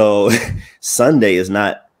 And so Sunday is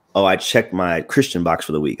not, oh, I checked my Christian box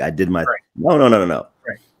for the week. I did my, no.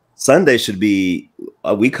 Sunday should be,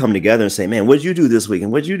 we come together and say, man, what did you do this week?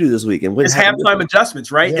 And what did you do this week? And it's halftime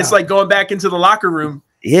adjustments, right? It's like going back into the locker room.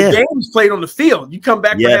 The game was played on the field. You come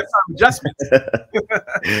back for halftime adjustments.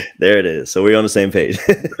 There it is. So we're on the same page.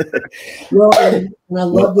 Well, and I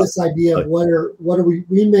love this idea of what are we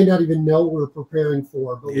may not even know what we're preparing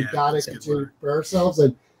for, but we've got to continue to prepare ourselves.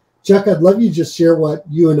 And Chuck, I'd love you to just share what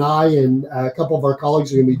you and I and a couple of our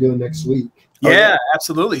colleagues are going to be doing next week. Yeah,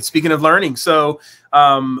 absolutely. Speaking of learning, so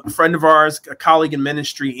a friend of ours, a colleague in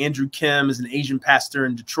ministry, Andrew Kim, is an Asian pastor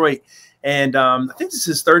in Detroit. And I think this is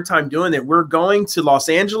his third time doing it. We're going to Los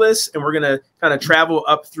Angeles, and we're going to kind of travel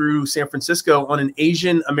up through San Francisco on an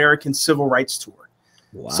Asian American civil rights tour.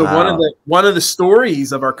 Wow. So one of the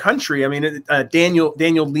stories of our country, I mean, Daniel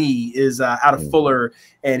Lee is out of Fuller,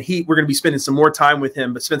 and we're going to be spending some more time with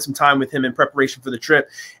him, but spend some time with him in preparation for the trip.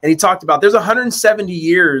 And he talked about there's 170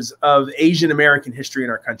 years of Asian American history in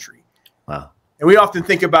our country. Wow. And we often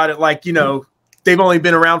think about it like, they've only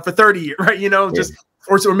been around for 30 years, right?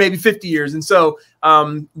 Or maybe 50 years. And so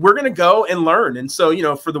we're going to go and learn. And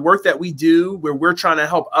so, for the work that we do, where we're trying to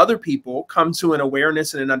help other people come to an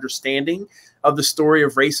awareness and an understanding of the story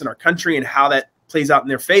of race in our country and how that plays out in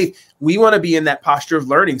their faith, we want to be in that posture of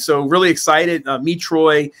learning. So really excited. Me,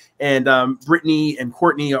 Troy, and Brittany and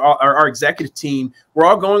Courtney, our executive team, we're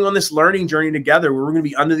all going on this learning journey together. We're going to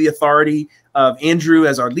be under the authority of Andrew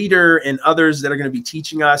as our leader and others that are going to be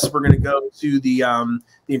teaching us. We're going to go to the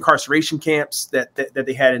incarceration camps that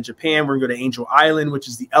they had in Japan. We're going to go to Angel Island, which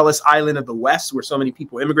is the Ellis Island of the West, where so many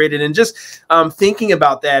people immigrated. And just thinking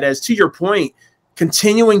about that, as to your point,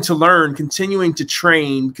 continuing to learn, continuing to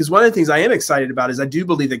train, because one of the things I am excited about is I do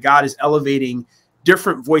believe that God is elevating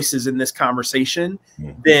different voices in this conversation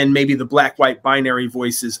than maybe the black-white binary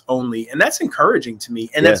voices only. And that's encouraging to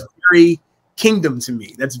me. And that's very kingdom to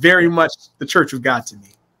me. That's very much the church of God to me.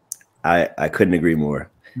 I couldn't agree more.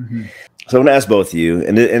 So I'm gonna ask both of you,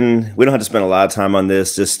 and we don't have to spend a lot of time on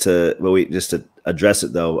this, just to address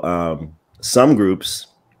it though. Some groups,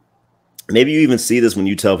 maybe you even see this when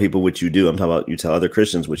you tell people what you do. I'm talking about you tell other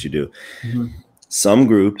Christians what you do. Some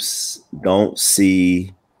groups don't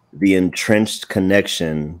see the entrenched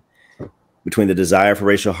connection between the desire for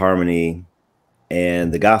racial harmony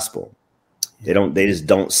and the gospel. They just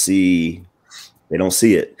don't see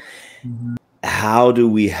it. How do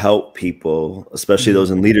we help people, especially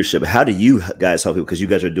those in leadership? How do you guys help people? Because you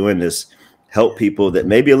guys are doing this, help people that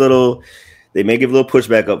may give a little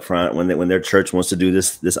pushback up front when their church wants to do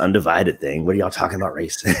this undivided thing. What are y'all talking about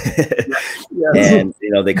race? And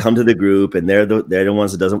they come to the group and they're the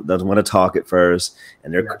ones that doesn't want to talk at first,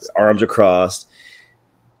 and their arms are crossed.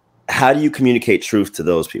 How do you communicate truth to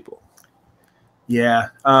those people? Yeah,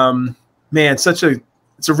 man,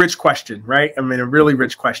 it's a rich question, right? I mean, a really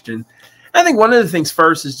rich question. I think one of the things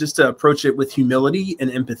first is just to approach it with humility and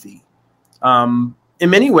empathy. In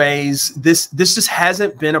many ways, this just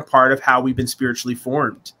hasn't been a part of how we've been spiritually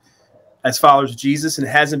formed as followers of Jesus, and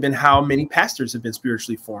it hasn't been how many pastors have been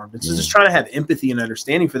spiritually formed. And so just trying to have empathy and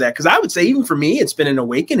understanding for that. Because I would say even for me, it's been an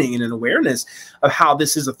awakening and an awareness of how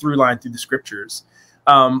this is a through line through the scriptures.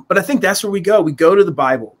 But I think that's where we go. We go to the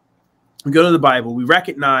Bible. We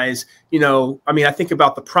recognize, I think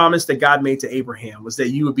about the promise that God made to Abraham was that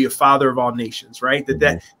you would be a father of all nations, right?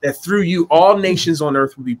 That through you, all nations on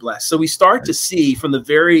earth would be blessed. So we start to see from the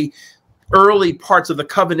very early parts of the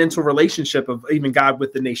covenantal relationship of even God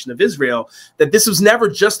with the nation of Israel, that this was never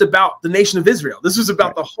just about the nation of Israel. This was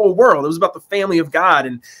about the whole world. It was about the family of God.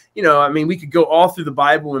 And, we could go all through the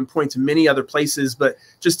Bible and point to many other places, but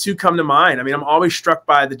just two come to mind. I'm always struck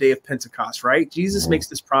by the day of Pentecost, right? Jesus makes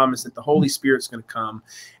this promise that the Holy Spirit's going to come,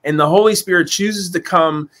 and the Holy Spirit chooses to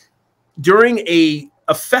come during a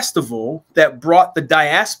festival that brought the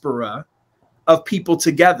diaspora of people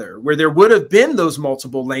together, where there would have been those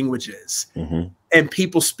multiple languages and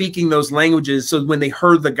people speaking those languages. So when they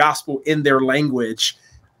heard the gospel in their language,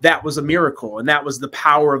 that was a miracle. And that was the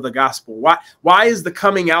power of the gospel. Why is the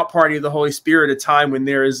coming out party of the Holy Spirit a time when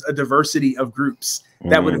there is a diversity of groups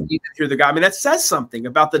that would have needed to hear the God? That says something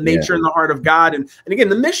about the nature and the heart of God. And again,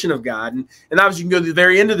 the mission of God. And obviously you can go to the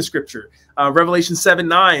very end of the scripture, Revelation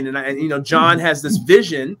 7:9. And John has this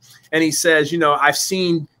vision and he says, I've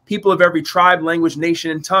seen people of every tribe, language,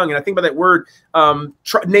 nation, and tongue. And I think about that word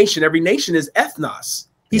nation. Every nation is ethnos.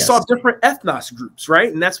 He saw different ethnos groups,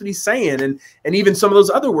 right? And that's what he's saying. And even some of those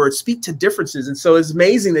other words speak to differences. And so it's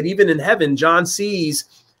amazing that even in heaven, John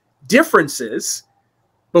sees differences,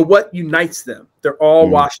 but what unites them? They're all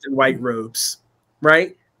washed in white robes,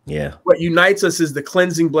 right? Yeah. What unites us is the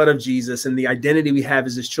cleansing blood of Jesus and the identity we have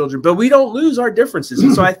as his children, but we don't lose our differences.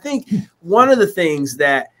 And so I think one of the things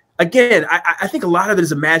that, again, I think a lot of it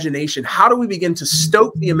is imagination. How do we begin to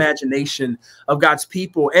stoke the imagination of God's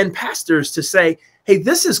people and pastors to say, hey,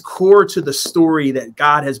 this is core to the story that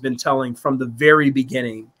God has been telling from the very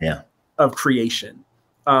beginning of creation,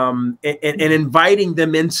 and inviting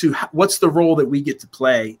them into what's the role that we get to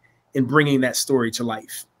play in bringing that story to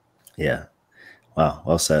life. Yeah. Wow.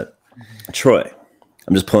 Well said. Troy,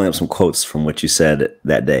 I'm just pulling up some quotes from what you said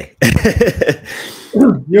that day.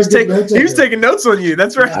 He was taking notes on you.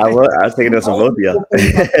 That's right. I was taking notes on both of you.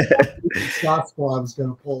 Gospel I was going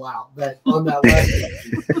to pull out, but on that last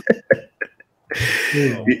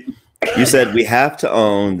you said we have to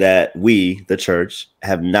own that we, the church,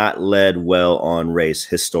 have not led well on race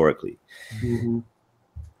historically.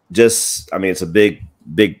 It's a big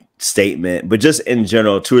statement, but just in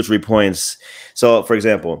general, 2 or 3 points. So, for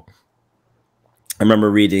example, I remember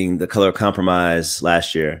reading The Color of Compromise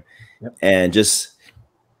last year, and just,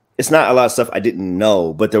 it's not a lot of stuff I didn't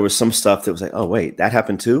know, but there was some stuff that was like, oh, wait, that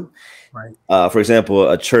happened too? Right. For example,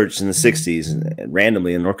 a church in the 60s,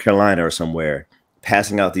 randomly in North Carolina or somewhere,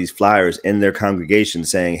 passing out these flyers in their congregation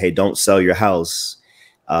saying, hey, don't sell your house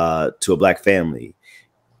to a black family.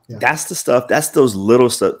 That's the stuff. That's those little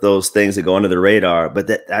stuff, those things that go under the radar. But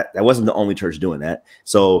that wasn't the only church doing that.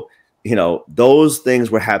 So, those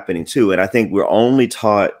things were happening too. And I think we're only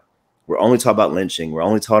taught about lynching. We're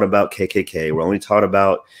only taught about KKK. We're only taught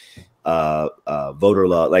about voter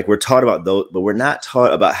law. Like, we're taught about those, but we're not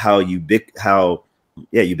taught about how ubiquitous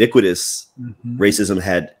racism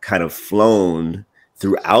had kind of flown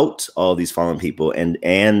throughout all these fallen people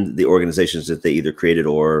and the organizations that they either created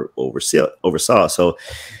or oversaw. So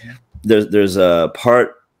there's a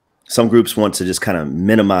part, some groups want to just kind of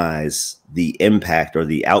minimize the impact or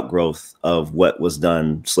the outgrowth of what was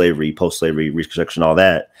done, slavery, post-slavery, Reconstruction, all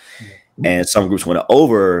that. And some groups want to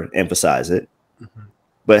overemphasize it.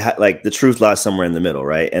 but like the truth lies somewhere in the middle,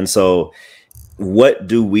 right? And so what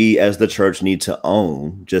do we as the church need to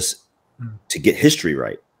own just to get history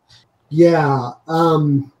right? Yeah.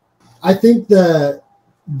 I think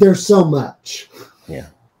there's so much. Yeah.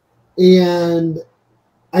 And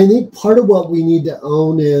I think part of what we need to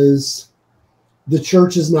own is the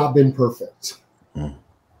church has not been perfect,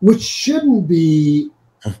 which shouldn't be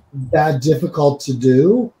that difficult to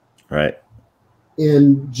do. Right.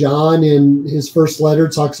 And John, in his first letter,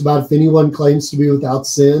 talks about if anyone claims to be without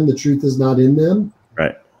sin, the truth is not in them.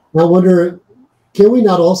 Right. And I wonder, can we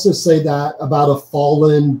not also say that about a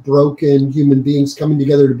fallen, broken human beings coming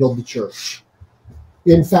together to build the church?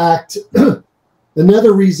 In fact,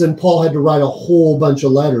 another reason Paul had to write a whole bunch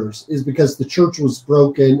of letters is because the church was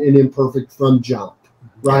broken and imperfect from jump,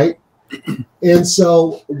 right? And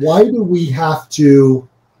so why do we have to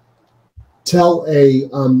tell a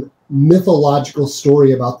mythological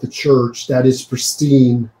story about the church that is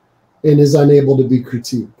pristine and is unable to be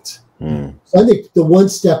critiqued? So I think the one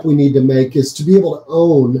step we need to make is to be able to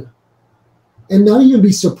own and not even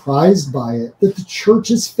be surprised by it, that the church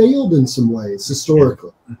has failed in some ways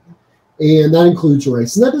historically. And that includes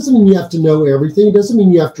race. And that doesn't mean you have to know everything. It doesn't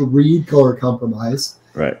mean you have to read Color Compromise.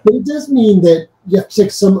 Right. But it does mean that you have to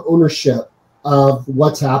take some ownership of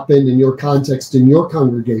what's happened in your context, in your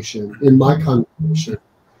congregation, in my congregation.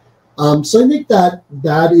 So I think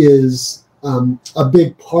that is a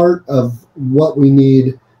big part of what we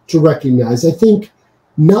need to recognize. I think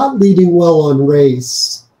not leading well on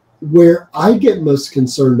race, where I get most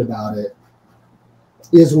concerned about it,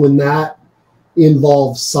 is when that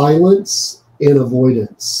involves silence and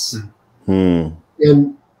avoidance. And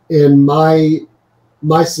my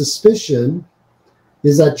suspicion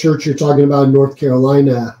is that church you're talking about in North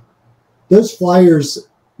Carolina, those flyers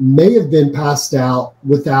may have been passed out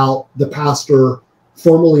without the pastor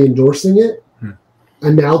formally endorsing it,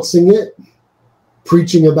 announcing it,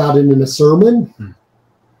 preaching about it in a sermon,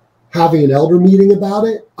 having an elder meeting about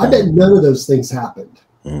it. I bet none of those things happened.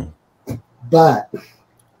 But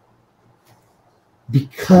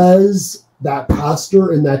because that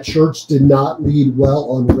pastor and that church did not lead well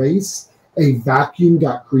on race, a vacuum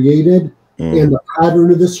got created and the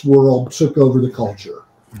pattern of this world took over the culture.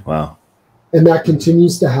 Wow. And that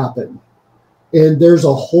continues to happen. And there's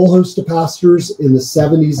a whole host of pastors in the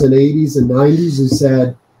 70s and 80s and 90s who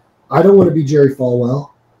said, I don't want to be Jerry Falwell.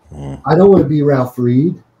 I don't want to be Ralph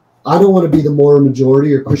Reed. I don't want to be the Moral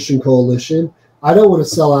Majority or Christian Coalition. I don't want to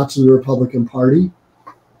sell out to the Republican Party.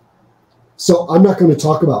 So I'm not going to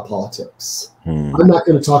talk about politics. I'm not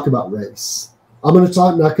going to talk about race. I'm not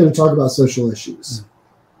going to talk about social issues.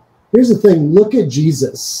 Here's the thing. Look at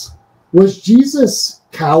Jesus. Was Jesus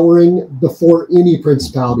cowering before any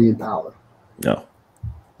principality and power? No.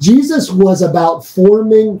 Jesus was about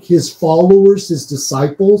forming his followers, his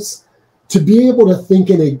disciples, to be able to think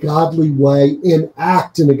in a godly way and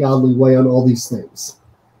act in a godly way on all these things.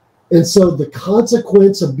 And so the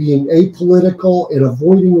consequence of being apolitical and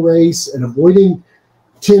avoiding race and avoiding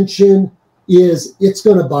tension is it's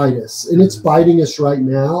going to bite us. And it's biting us right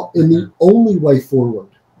now. And the only way forward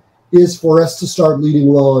is for us to start leading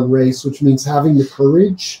well on race, which means having the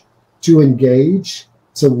courage to engage,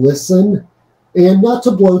 to listen, and not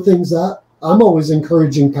to blow things up. I'm always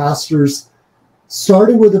encouraging pastors,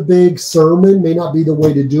 starting with a big sermon may not be the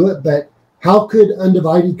way to do it, but how could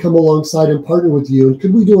Undivided come alongside and partner with you? And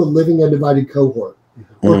could we do a living Undivided cohort?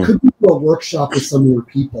 Or could we do a workshop with some of your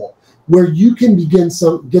people where you can get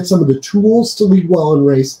some of the tools to lead well in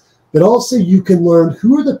race, but also you can learn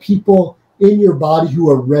who are the people in your body who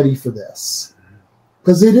are ready for this?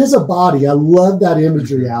 Because it is a body. I love that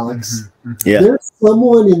imagery, Alex. Yeah. There's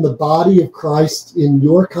someone in the body of Christ in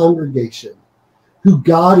your congregation who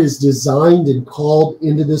God has designed and called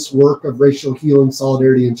into this work of racial healing,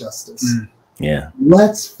 solidarity, and justice. Yeah.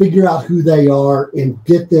 Let's figure out who they are and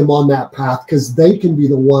get them on that path, because they can be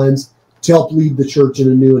the ones to help lead the church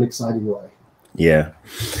in a new and exciting way. Yeah.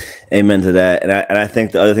 Amen to that. And I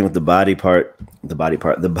think the other thing with the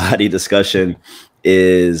body discussion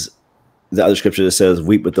is the other scripture that says,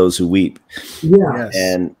 weep with those who weep. Yeah.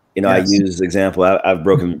 And, you know, I use the example, I've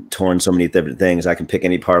torn so many different things. I can pick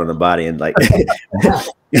any part of the body and like.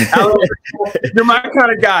 You're my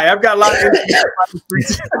kind of guy. I've got a lot of.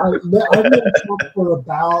 I've been in Chuck for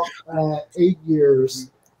about 8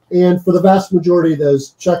 years. And for the vast majority of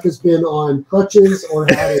those, Chuck has been on crutches or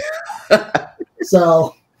had it.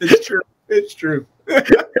 So. It's true. It's true.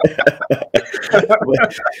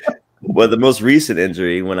 Well, the most recent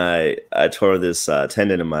injury, when I tore this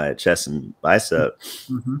tendon in my chest and bicep,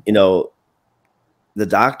 you know, the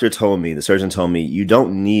surgeon told me, you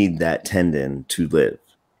don't need that tendon to live.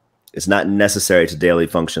 It's not necessary to daily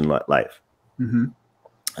function life.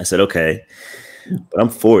 I said, okay, but I'm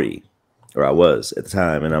 40, or I was at the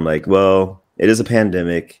time. And I'm like, well, it is a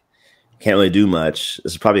pandemic. Can't really do much.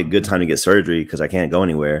 This is probably a good time to get surgery because I can't go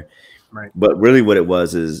anywhere. Right. But really what it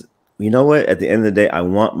was is, you know what? At the end of the day, I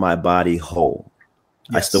want my body whole.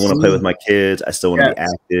 Yes. I still want to play with my kids. I still want to be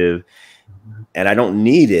active. And I don't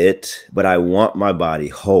need it, but I want my body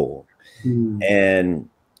whole. And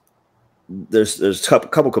there's a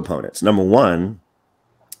couple components. Number one,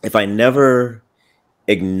 if I never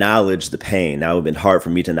acknowledge the pain, that would have been hard for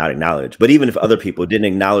me to not acknowledge. But even if other people didn't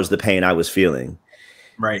acknowledge the pain I was feeling,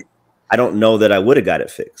 right, I don't know that I would have got it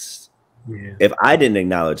fixed. Yeah. If I didn't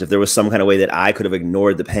acknowledge, if there was some kind of way that I could have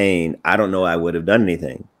ignored the pain, I don't know I would have done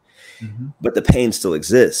anything. But the pain still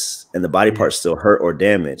exists and the body parts still hurt or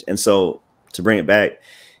damage. And so to bring it back,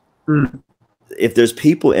 if there's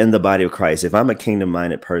people in the body of Christ, if I'm a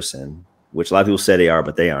kingdom-minded person, which a lot of people say they are,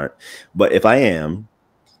 but they aren't. But if I am,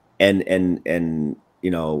 and you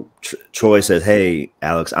know, Troy says, hey,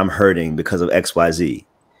 Alex, I'm hurting because of XYZ.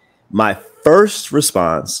 My first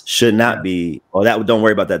response should not be, oh, don't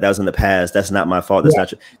worry about that. That was in the past. That's not my fault. That's not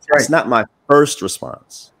true. That's not my first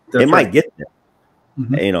response. It might get there.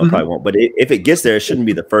 You know, probably won't. But if it gets there, it shouldn't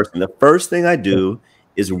be the first thing. The first thing I do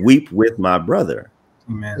is weep with my brother.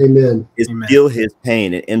 Amen. Is feel his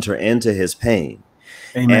pain and enter into his pain.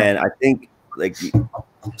 Amen. And I think like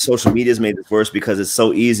social media has made this worse because it's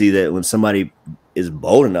so easy that when somebody is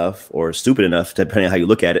bold enough or stupid enough, depending on how you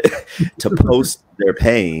look at it, to post their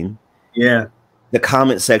pain, the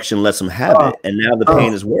comment section lets them have it, and now the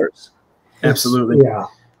pain is worse. Absolutely. Yeah.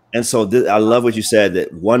 And so I love what you said,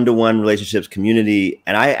 that one-to-one relationships, community,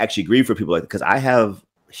 and I actually agree for people like, because I have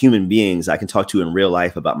human beings I can talk to in real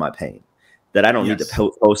life about my pain, that I don't need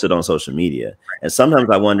to post it on social media. And sometimes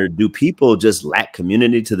I wonder, do people just lack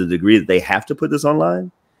community to the degree that they have to put this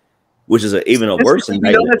online? Which is even a worse thing.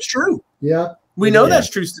 We know that's true. Yeah. We know that's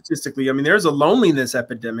true statistically. I mean, there's a loneliness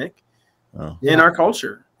epidemic in our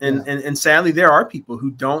culture. And sadly, there are people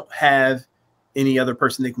who don't have any other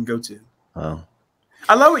person they can go to. Oh.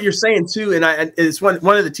 I love what you're saying too, and it's one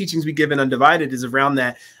of the teachings we give in Undivided is around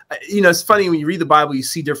that. You know, it's funny when you read the Bible, you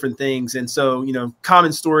see different things, and so you know,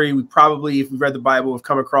 common story. We probably, if we read the Bible, have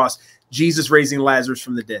come across Jesus raising Lazarus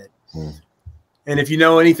from the dead. And if you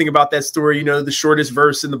know anything about that story, you know the shortest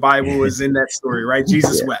verse in the Bible is in that story, right?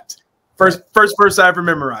 Jesus wept. First verse I ever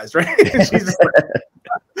memorized, right? Jesus wept.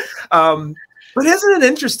 But isn't it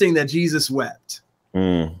interesting that Jesus wept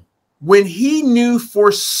when he knew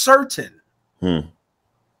for certain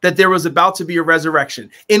that there was about to be a resurrection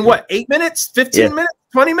in what, 8 minutes, 15 minutes,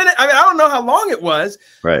 20 minutes? I mean, I don't know how long it was.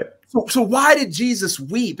 Right. So why did Jesus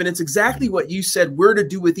weep? And it's exactly what you said we're to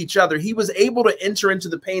do with each other. He was able to enter into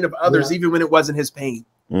the pain of others, even when it wasn't his pain.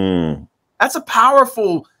 That's a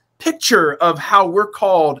powerful picture of how we're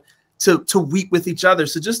called to weep with each other.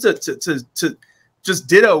 So just to just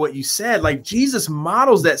ditto what you said, like Jesus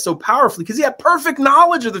models that so powerfully because he had perfect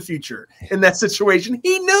knowledge of the future in that situation.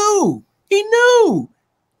 He knew.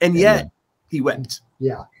 And yet he wept.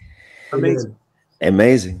 Yeah.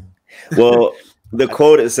 Amazing. Well, the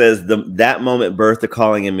quote, it says, that moment birthed the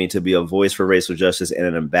calling in me to be a voice for racial justice and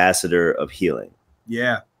an ambassador of healing.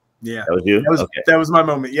 Yeah. That was you? That was my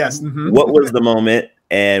moment. Yes. What was the moment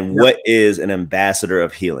and what is an ambassador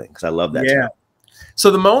of healing? Because I love that. Yeah. So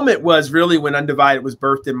the moment was really when Undivided was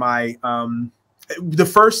birthed in my, the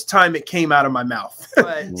first time it came out of my mouth.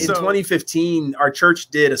 In 2015, our church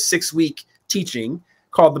did a 6-week teaching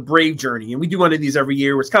called The Brave Journey. And we do one of these every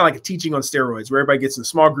year where it's kind of like a teaching on steroids where everybody gets in a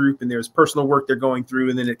small group and there's personal work they're going through.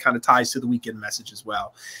 And then it kind of ties to the weekend message as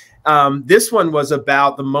well. This one was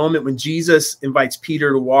about the moment when Jesus invites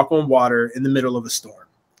Peter to walk on water in the middle of a storm.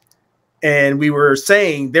 And we were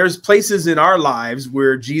saying there's places in our lives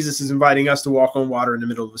where Jesus is inviting us to walk on water in the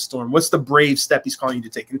middle of a storm. What's the brave step he's calling you to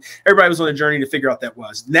take? And everybody was on a journey to figure out that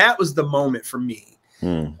was. And that was the moment for me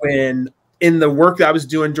when in the work that I was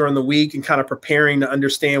doing during the week and kind of preparing to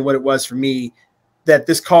understand what it was for me, that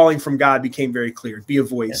this calling from God became very clear. Be a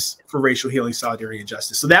voice for racial healing, solidarity, and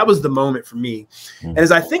justice. So that was the moment for me. And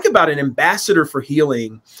as I think about an ambassador for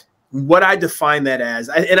healing, what I define that as,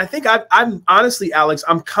 and I think I'm honestly, Alex,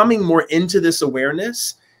 I'm coming more into this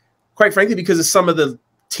awareness, quite frankly, because of some of the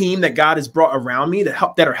team that God has brought around me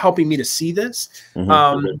that are helping me to see this,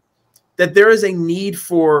 that there is a need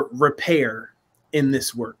for repair in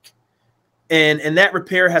this work. And that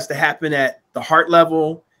repair has to happen at the heart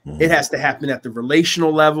level. It has to happen at the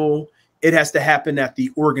relational level. It has to happen at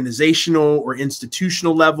the organizational or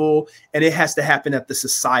institutional level. And it has to happen at the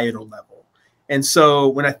societal level. And so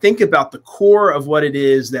when I think about the core of what it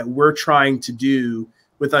is that we're trying to do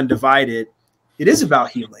with Undivided, it is about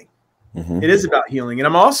healing. It is about healing. And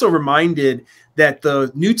I'm also reminded that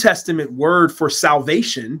the New Testament word for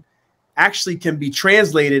salvation actually can be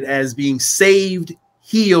translated as being saved,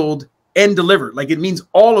 healed, and delivered. Like, it means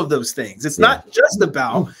all of those things. It's not just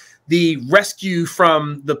about the rescue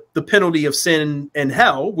from the penalty of sin and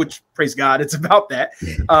hell, which, praise God, it's about that.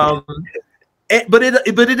 But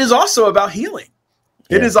it is also about healing.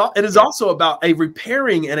 It is also about a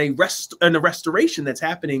repairing and a restoration that's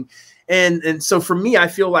happening. And so for me, I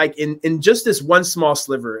feel like in just this one small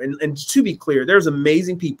sliver, and to be clear, there's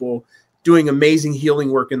amazing people doing amazing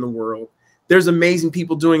healing work in the world. There's amazing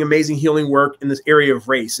people doing amazing healing work in this area of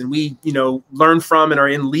race. And we, learn from and are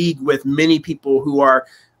in league with many people who are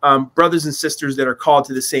brothers and sisters that are called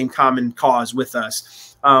to the same common cause with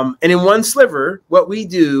us. And in one sliver, what we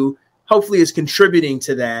do hopefully is contributing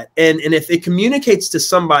to that. And if it communicates to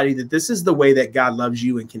somebody that this is the way that God loves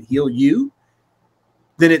you and can heal you,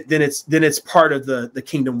 then it's part of the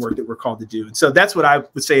kingdom work that we're called to do. And so that's what I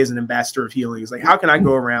would say as an ambassador of healing is like, how can I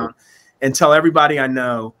go around and tell everybody I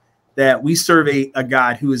know that we serve a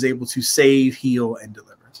God who is able to save, heal, and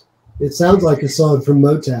deliver? It sounds like a song from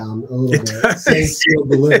Motown a little bit. Does. Save, heal,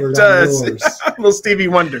 delivered. It does. A little Stevie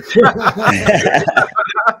Wonder.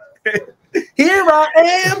 Here I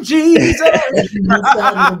am, Jesus.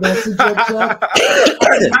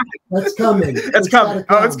 That's coming. It's coming.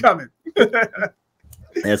 Oh, it's coming.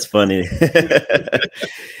 That's funny.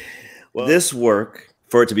 Well, this work,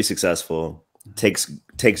 for it to be successful, takes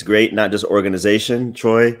great, not just organization,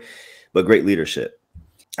 Troy, but great leadership.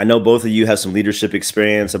 I know both of you have some leadership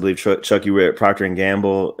experience. I believe, Chuck, you were at Procter &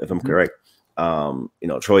 Gamble, if I'm correct.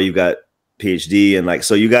 Troy, you've got PhD. And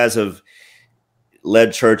so you guys have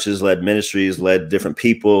led churches, led ministries, led different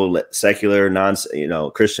people, secular,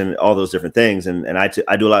 Christian, all those different things. And I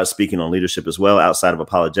do a lot of speaking on leadership as well, outside of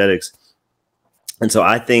apologetics. And so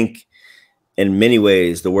I think in many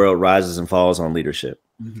ways, the world rises and falls on leadership.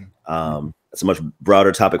 It's a much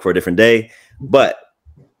broader topic for a different day. But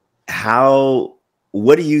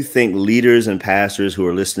what do you think leaders and pastors who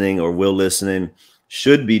are listening or will listen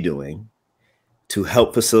should be doing to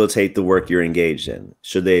help facilitate the work you're engaged in?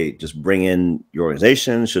 Should they just bring in your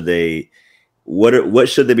organization? What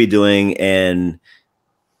should they be doing? And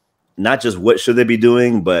not just what should they be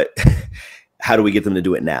doing, but how do we get them to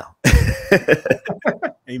do it now?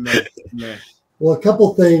 Amen. Amen. Well, a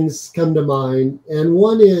couple things come to mind. And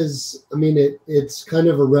one is, it's kind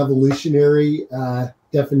of a revolutionary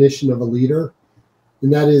definition of a leader.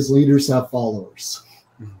 And that is leaders have followers.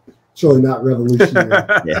 It's really not revolutionary.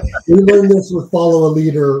 We learned this with follow the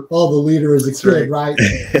leader as a kid, right?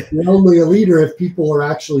 You're only a leader if people are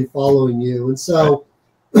actually following you. And so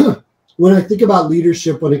when I think about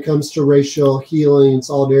leadership, when it comes to racial healing,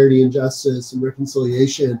 solidarity and justice and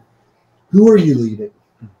reconciliation, who are you leading?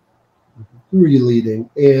 Who are you leading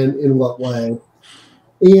and in what way?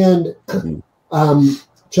 And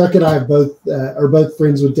Chuck and I are both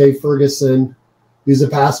friends with Dave Ferguson, who's a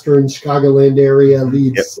pastor in the Chicagoland area,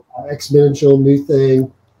 leads Exponential New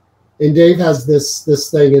Thing. And Dave has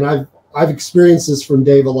this thing, and I've experienced this from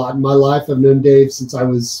Dave a lot in my life. I've known Dave since I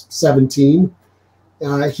was 17.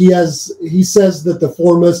 He says that the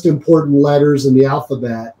four most important letters in the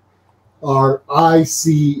alphabet are I,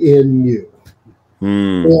 C, N, U.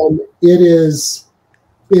 And it is,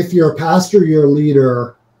 if you're a pastor, you're a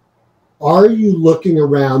leader, are you looking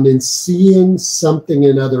around and seeing something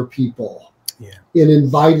in other people? And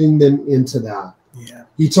inviting them into that.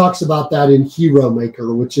 He talks about that in Hero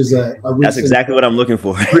Maker, which is a that's exactly what I'm looking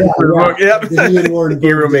for. Hero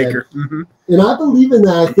Maker. And I believe in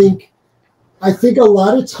that. I think a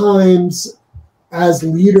lot of times as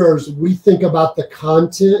leaders, we think about the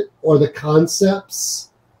content or the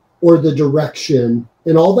concepts or the direction,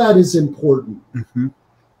 and all that is important. And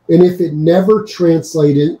if it never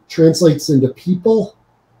translates into people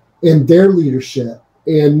and their leadership,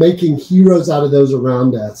 and making heroes out of those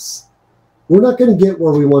around us, we're not going to get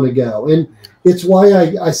where we want to go. And it's why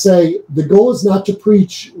I say the goal is not to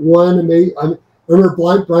preach one. I remember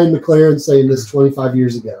Brian McLaren saying this 25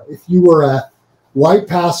 years ago. If you were a white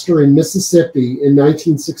pastor in Mississippi in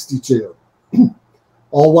 1962,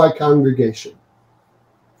 all white congregation,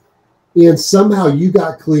 and somehow you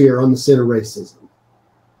got clear on the sin of racism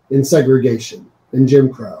and segregation and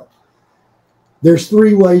Jim Crow, there's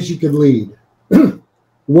three ways you could lead.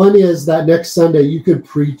 One is that next Sunday you could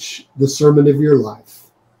preach the sermon of your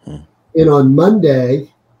life. And on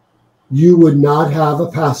Monday, you would not have a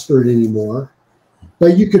pastorate anymore,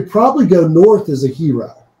 but you could probably go north as a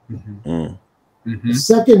hero. The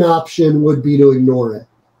second option would be to ignore it.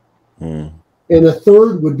 And a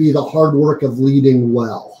third would be the hard work of leading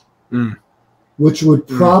well, which would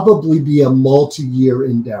probably be a multi-year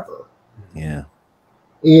endeavor. Yeah.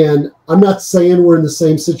 And I'm not saying we're in the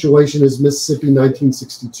same situation as Mississippi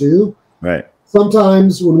 1962. Right.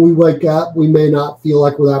 Sometimes when we wake up, we may not feel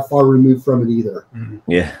like we're that far removed from it either.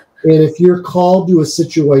 Yeah. And if you're called to a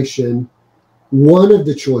situation, one of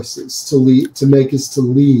the choices to make is to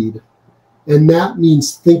lead. And that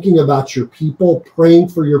means thinking about your people, praying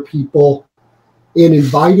for your people, and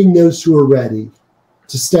inviting those who are ready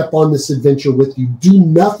to step on this adventure with you. Do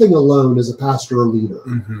nothing alone as a pastor or leader.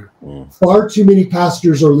 Far too many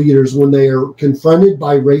pastors or leaders, when they are confronted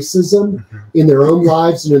by racism in their own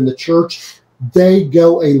lives and in the church, they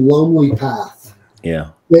go a lonely path.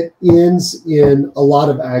 Yeah. That ends in a lot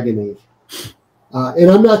of agony.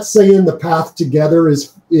 And I'm not saying the path together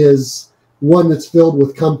is one that's filled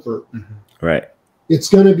with comfort. Right. It's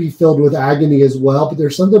going to be filled with agony as well, but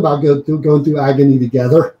there's something about going through agony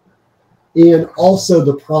together, and also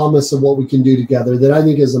the promise of what we can do together that I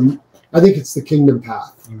think it's the kingdom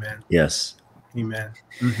path. Amen. Yes. Amen.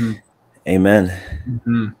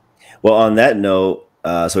 Amen. Well, on that note,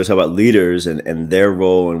 so we talk about leaders and their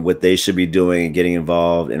role and what they should be doing and getting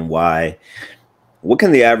involved and why. What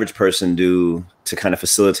can the average person do to kind of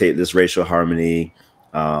facilitate this racial harmony?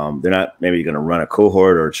 They're not maybe going to run a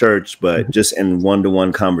cohort or a church, but just in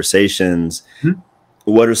one-to-one conversations,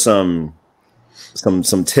 what are some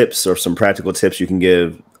tips or some practical tips you can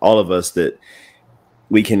give all of us that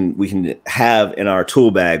we can have in our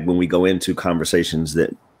tool bag when we go into conversations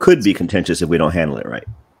that could be contentious if we don't handle it right?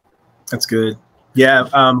 That's good. Yeah.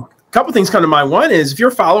 A couple things come to mind. One is, if you're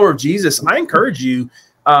a follower of Jesus, I encourage you,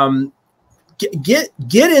 get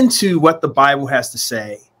into what the Bible has to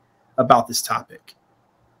say about this topic.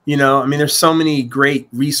 You know, I mean, there's so many great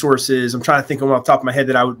resources. I'm trying to think of off the top of my head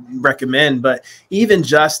that I would recommend, but even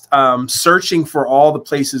just searching for all the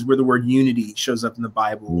places where the word unity shows up in the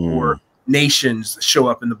Bible or nations show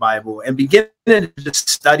up in the Bible, and begin to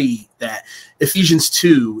study that. Ephesians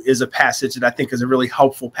 2 is a passage that I think is a really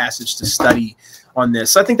helpful passage to study on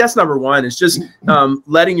this. So I think that's number one, is just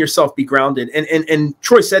letting yourself be grounded. And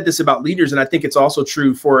Troy said this about leaders, and I think it's also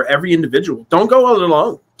true for every individual. Don't go it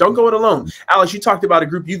alone. Don't go it alone. Alex, you talked about a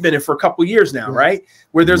group you've been in for a couple of years now, right?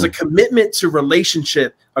 Where there's a commitment to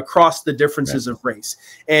relationship across the differences of race.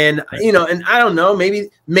 And, you know, and I don't know,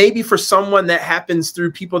 maybe for someone that happens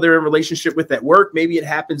through people they're in relationship with at work, maybe it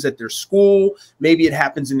happens at their school, maybe it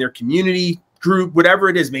happens in their community group, whatever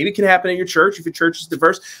it is. Maybe it can happen at your church if your church is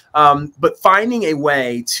diverse. But finding a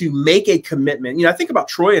way to make a commitment. You know, I think about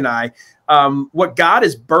Troy and I, what God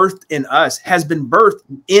has birthed in us has been birthed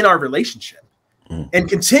in our relationship and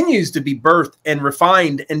continues to be birthed and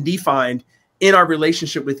refined and defined in our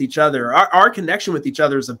relationship with each other. Our connection with each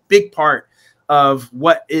other is a big part of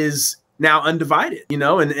what is now Undivided, you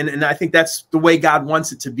know, and I think that's the way God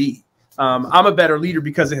wants it to be. I'm a better leader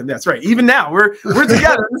because of him. That's right. Even now we're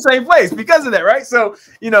together in the same place because of that. Right. So,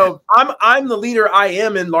 you know, I'm the leader I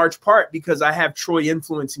am in large part because I have Troy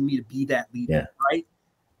influencing me to be that leader. Right.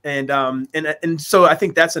 And so I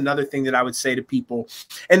think that's another thing that I would say to people.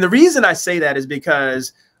 And the reason I say that is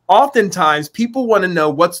because oftentimes people want to know,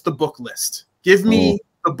 what's the book list? Give me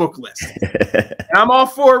the book list. And I'm all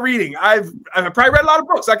for reading. I've probably read a lot of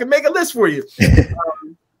books. I can make a list for you.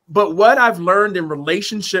 But what I've learned in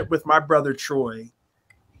relationship with my brother Troy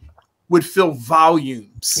would fill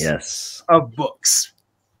volumes of books,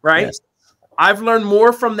 right? Yes. I've learned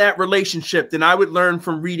more from that relationship than I would learn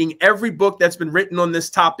from reading every book that's been written on this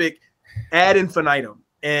topic ad infinitum.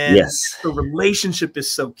 And the relationship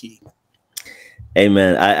is so key.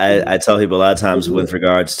 Amen. I tell people a lot of times with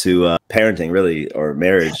regards to parenting, really, or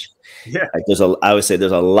marriage. Like I would say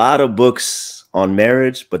there's a lot of books on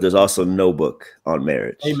marriage, but there's also no book on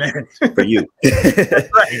marriage. Amen. For you. That's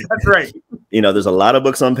right. That's right. You know, there's a lot of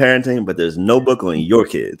books on parenting, but there's no book on your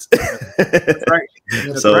kids. That's right.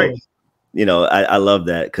 That's so, right. You know, I love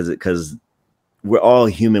that because we're all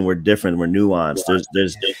human. We're different. We're nuanced.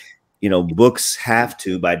 There's, you know, books have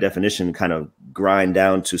to, by definition, kind of grind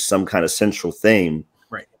down to some kind of central theme.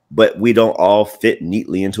 Right. But we don't all fit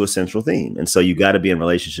neatly into a central theme. And so you got to be in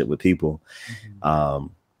relationship with people.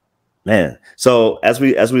 Man. So as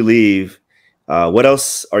we leave, what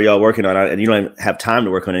else are y'all working on? And you don't have time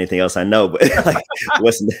to work on anything else, I know, but like,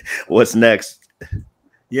 what's next?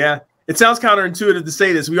 Yeah. It sounds counterintuitive to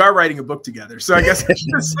say this. We are writing a book together. So I guess I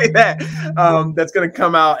should say that. That's going to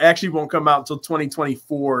come out. Actually won't come out until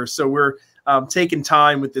 2024. So we're taking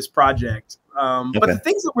time with this project. But the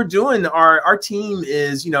things that we're doing, our team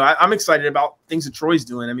is, you know, I'm excited about things that Troy's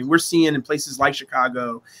doing. I mean, we're seeing in places like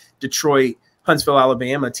Chicago, Detroit, Huntsville,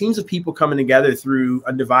 Alabama, teams of people coming together through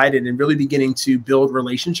Undivided and really beginning to build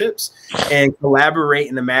relationships and collaborate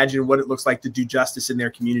and imagine what it looks like to do justice in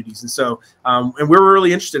their communities. And so, and we're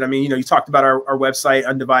really interested. I mean, you talked about our website,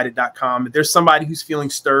 undivided.com. If there's somebody who's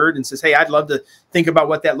feeling stirred and says, hey, I'd love to think about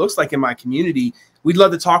what that looks like in my community, we'd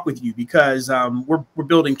love to talk with you, because we're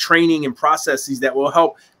building training and processes that will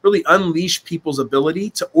help really unleash people's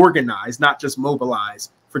ability to organize, not just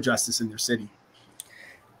mobilize for justice in their city.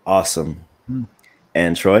 Awesome.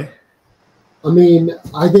 And Troy? I mean,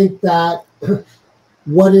 I think that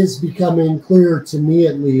what is becoming clear to me,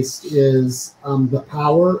 at least, is the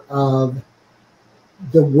power of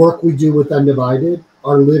the work we do with Undivided.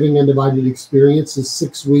 Our Living Undivided experience is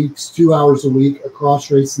 6 weeks, 2 hours a week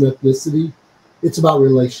across race and ethnicity. It's about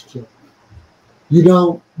relationship. You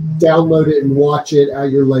don't download it and watch it at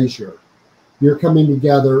your leisure. You're coming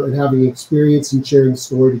together and having experience and sharing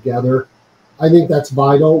story together. I think that's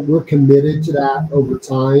vital. We're committed to that over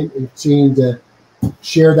time and continuing to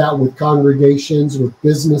share that with congregations, with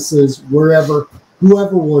businesses, whoever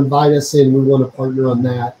will invite us in, we want to partner on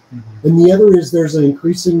that. Mm-hmm. And the other is there's an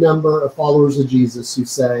increasing number of followers of Jesus who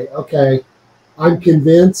say, okay, I'm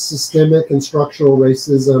convinced systemic and structural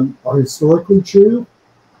racism are historically true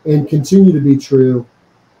and continue to be true.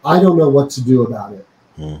 I don't know what to do about it.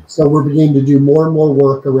 Mm. So we're beginning to do more and more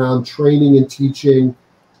work around training and teaching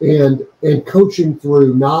and coaching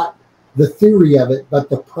through not the theory of it, but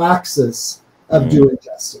the praxis of doing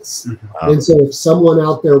justice. Wow. And so if someone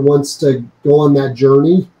out there wants to go on that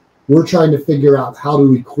journey, we're trying to figure out how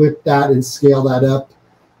to equip that and scale that up.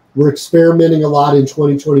 We're experimenting a lot in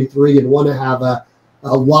 2023 and want to have a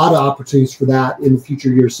lot of opportunities for that in future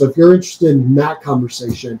years. So if you're interested in that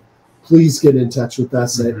conversation, please get in touch with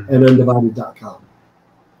us at undivided.com.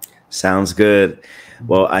 Sounds good.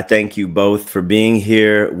 Well, I thank you both for being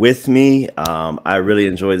here with me. I really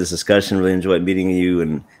enjoyed this discussion, really enjoyed meeting you,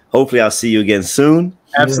 and hopefully I'll see you again soon.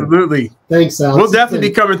 Absolutely. Yeah. Thanks, Alex. We'll definitely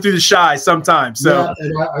be coming through the Shy sometime. So yeah,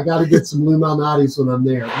 and I got to get some Lou Malnati's when I'm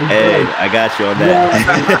there. Hey, I got you on that.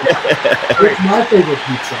 Yeah. It's my favorite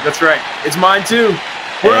pizza. That's right. It's mine too.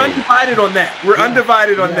 We're undivided on that. We're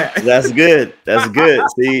undivided on that. That's good. That's good.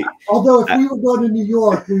 See, although if we would go to New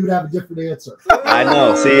York, we would have a different answer. I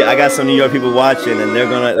know. See, I got some New York people watching, and they're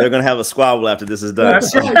gonna have a squabble after this is done.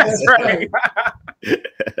 That's right. That's right.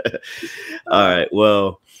 All right.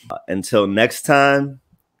 Well, until next time,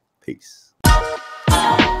 peace.